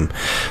game.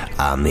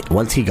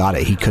 Once he got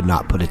it, he could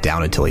not put it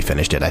down until he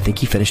finished it. I think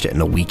he finished it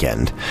in a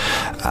weekend.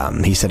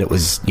 He said it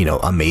was,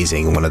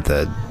 amazing. One of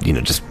the,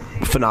 just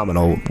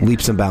phenomenal,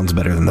 leaps and bounds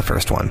better than the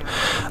first one.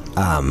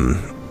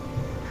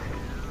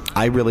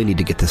 I really need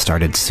to get this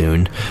started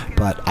soon,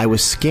 but I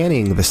was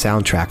scanning the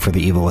soundtrack for The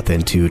Evil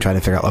Within 2, trying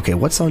to figure out, okay,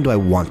 what song do I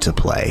want to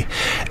play?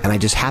 And I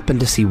just happened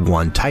to see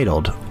one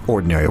titled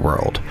Ordinary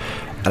World.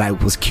 And I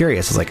was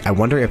curious, I was like, I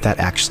wonder if that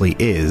actually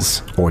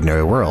is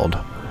Ordinary World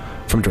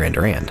from Duran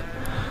Duran.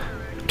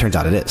 Turns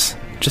out it is.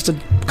 Just a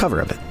cover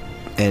of it.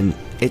 And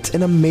it's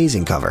an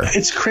amazing cover.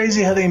 It's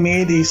crazy how they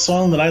made a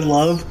song that I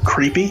love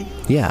creepy.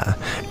 Yeah.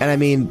 And I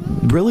mean,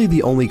 really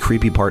the only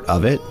creepy part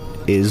of it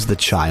is the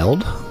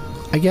child,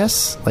 I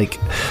guess.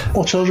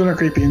 Well, children are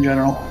creepy in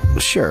general.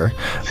 Sure.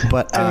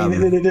 But I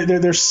mean,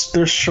 they're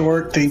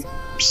short. They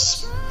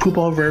poop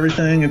all over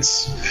everything.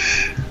 It's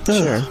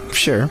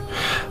Sure.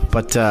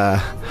 But is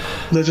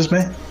that just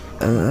me?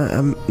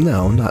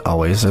 no, not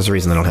always. There's a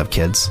reason I don't have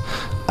kids.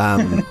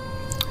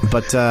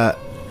 But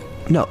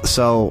no.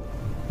 So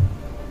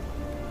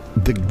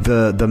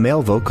the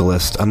male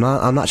vocalist, I'm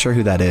not sure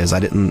who that is.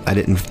 I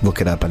didn't look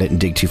it up. I didn't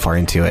dig too far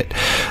into it.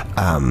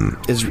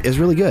 Is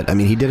really good. I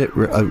mean, he did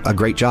a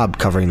great job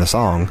covering the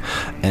song,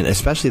 and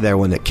especially there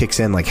when it kicks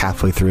in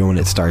halfway through when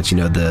it starts.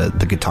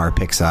 The guitar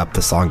picks up,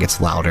 the song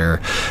gets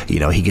louder.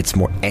 He gets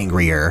more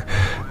angrier.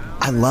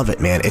 I love it,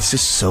 man. It's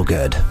just so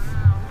good.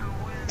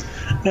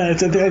 Yeah, I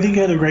think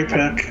you had a great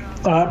pick.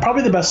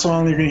 Probably the best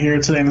song you're going to hear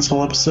today in this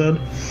whole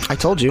episode. I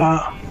told you.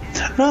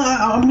 No,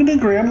 I'm going to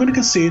agree. I'm going to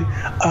concede.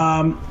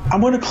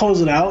 I'm going to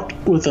close it out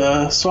with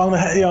a song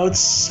that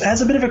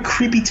has a bit of a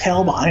creepy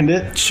tale behind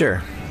it.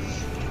 Sure.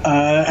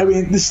 I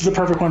mean, this is the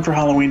perfect one for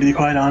Halloween, to be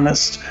quite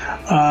honest.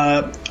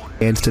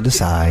 Hands to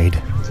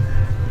decide.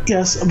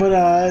 Yes, but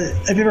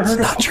have you ever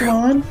heard of not true.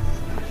 Pokemon?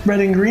 Red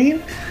and Green?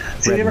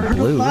 Have you ever and heard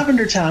blue. of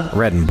Lavender Town?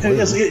 Red and blue.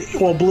 Yes,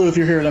 well, blue if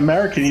you're here in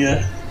America,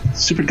 you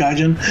stupid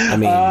gaijin. I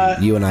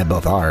mean, you and I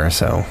both are,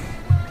 so.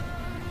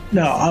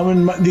 No, I'm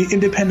in the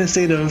independent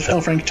state of El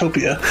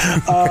Franktopia.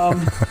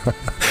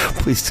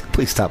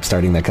 Please stop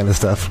starting that kind of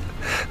stuff.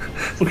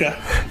 Okay.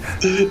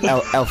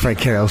 El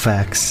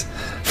Francarofax,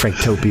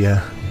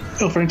 Franktopia.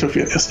 El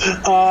Franktopia, yes.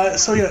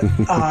 So yeah,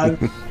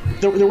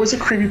 there was a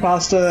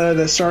creepypasta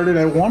that started,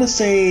 I want to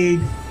say,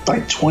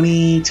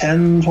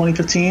 2010,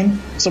 2015,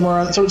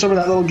 somewhere that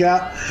little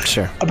gap.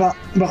 Sure. About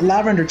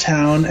Lavender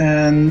Town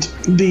and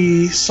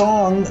the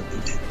song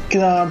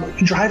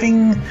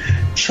driving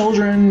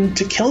children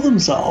to kill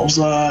themselves.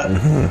 There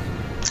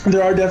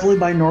are definitely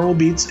binaural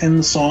beats in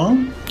the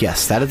song.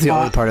 Yes, that is the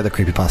only part of the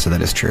creepypasta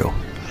that is true.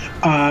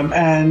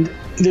 And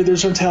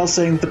there's some tales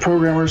saying that the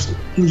programmers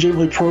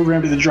legitimately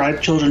programmed it to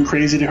drive children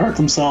crazy to hurt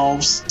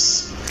themselves.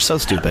 So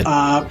stupid.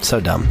 So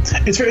dumb.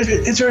 It's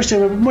very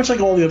stupid. Much like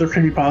all the other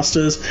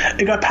creepypastas,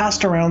 it got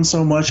passed around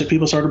so much that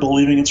people started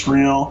believing it's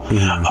real.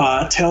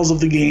 Tales of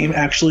the game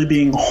actually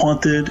being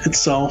haunted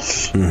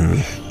itself.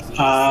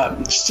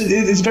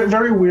 It's very,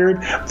 very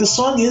weird. The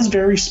song is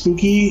very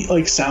spooky,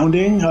 like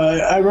sounding.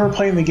 I remember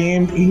playing the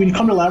game. When you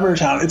come to Lavender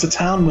Town, it's a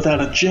town without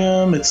a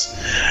gym.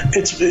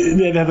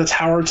 They have a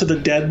tower to the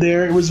dead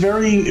there. It's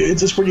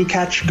just where you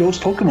catch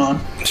ghost Pokemon.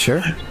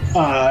 Sure.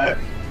 I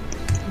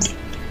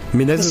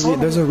mean,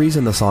 there's a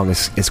reason the song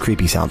is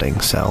creepy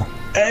sounding. So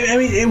I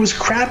mean, it was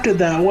crafted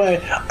that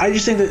way. I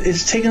just think that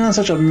it's taken on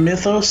such a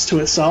mythos to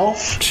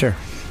itself. Sure.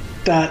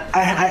 That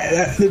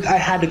I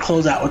had to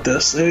close out with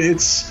this.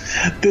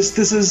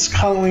 This is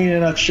Halloween in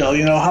a nutshell.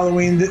 You know,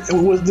 Halloween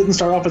didn't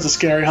start off as a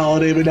scary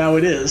holiday, but now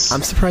it is.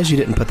 I'm surprised you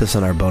didn't put this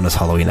in our bonus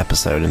Halloween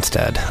episode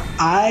instead.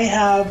 I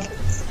have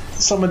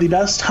some of the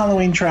best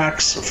Halloween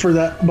tracks for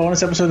that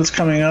bonus episode that's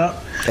coming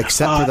up.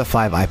 Except for the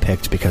 5 I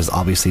picked, because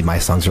obviously my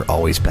songs are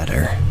always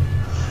better.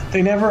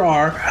 They never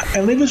are.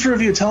 And leave us a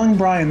review telling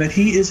Brian that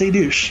he is a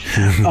douche.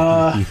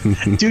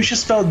 Douche is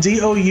spelled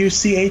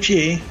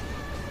DOUCHE.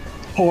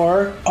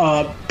 Or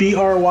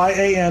BRYAN_LDJ.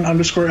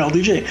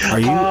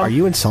 Are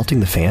you insulting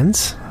the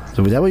fans?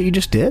 So was that what you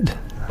just did?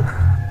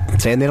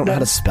 Saying they don't know how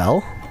to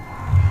spell?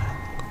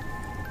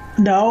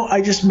 No, I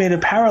just made a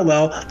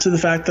parallel to the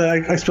fact that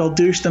I spelled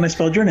douche, then I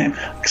spelled your name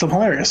because I'm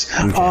hilarious.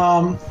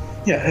 Okay.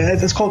 Yeah,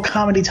 it's called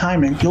comedy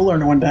timing. You'll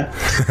learn it one day.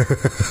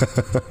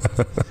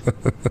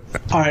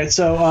 All right,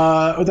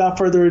 so without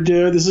further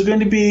ado, this is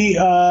going to be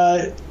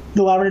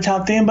the Lavender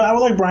Town theme, but I would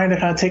like Brian to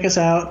kind of take us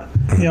out.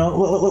 You know,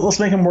 let's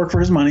make him work for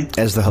his money.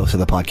 As the host of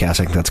the podcast,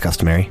 I think that's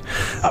customary.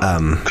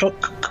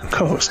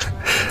 Co-host.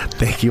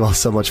 Thank you all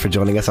so much for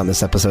joining us on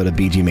this episode of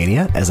BG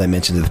Mania. As I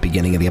mentioned at the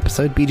beginning of the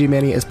episode, BG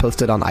Mania is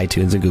posted on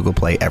iTunes and Google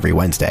Play every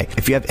Wednesday.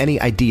 If you have any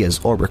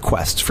ideas or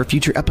requests for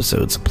future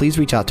episodes, please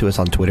reach out to us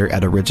on Twitter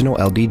at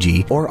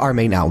OriginalLDG or our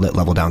main outlet,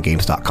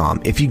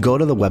 LevelDownGames.com. If you go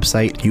to the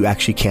website, you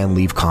actually can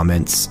leave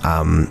comments,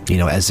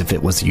 as if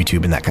it was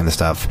YouTube and that kind of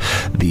stuff.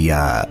 We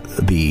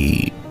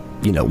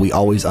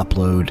always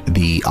upload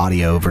the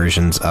audio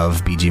versions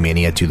of BG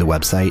Mania to the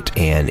website,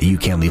 and you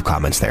can leave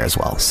comments there as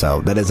well. So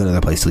that is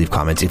another place to leave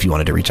comments if you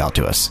wanted to reach out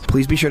to us.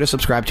 Please be sure to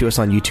subscribe to us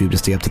on YouTube to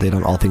stay up to date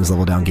on all things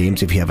Level Down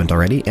Games if you haven't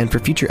already, and for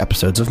future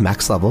episodes of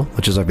Max Level,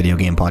 which is our video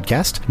game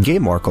podcast,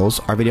 Game Oracles,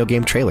 our video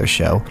game trailer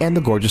show, and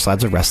The Gorgeous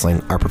Sides of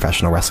Wrestling, our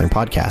professional wrestling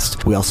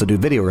podcast. We also do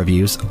video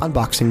reviews,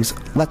 unboxings,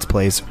 let's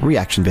plays,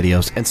 reaction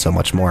videos, and so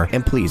much more.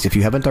 And please, if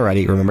you haven't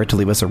already, remember to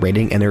leave us a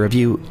rating and a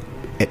review.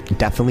 It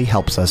definitely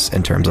helps us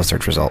in terms of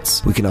search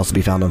results. We can also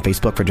be found on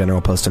Facebook for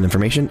general posts and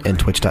information, and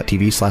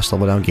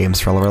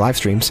twitch.tv/LevelDownGames for all of our live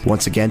streams.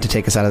 Once again, to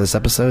take us out of this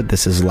episode,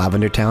 this is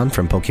Lavender Town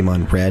from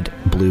Pokemon Red,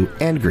 Blue,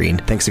 and Green.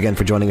 Thanks again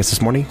for joining us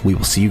this morning.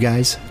 We'll see you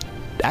guys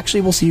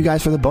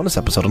for the bonus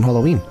episode on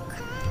Halloween.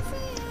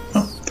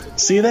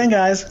 See you then,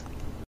 guys.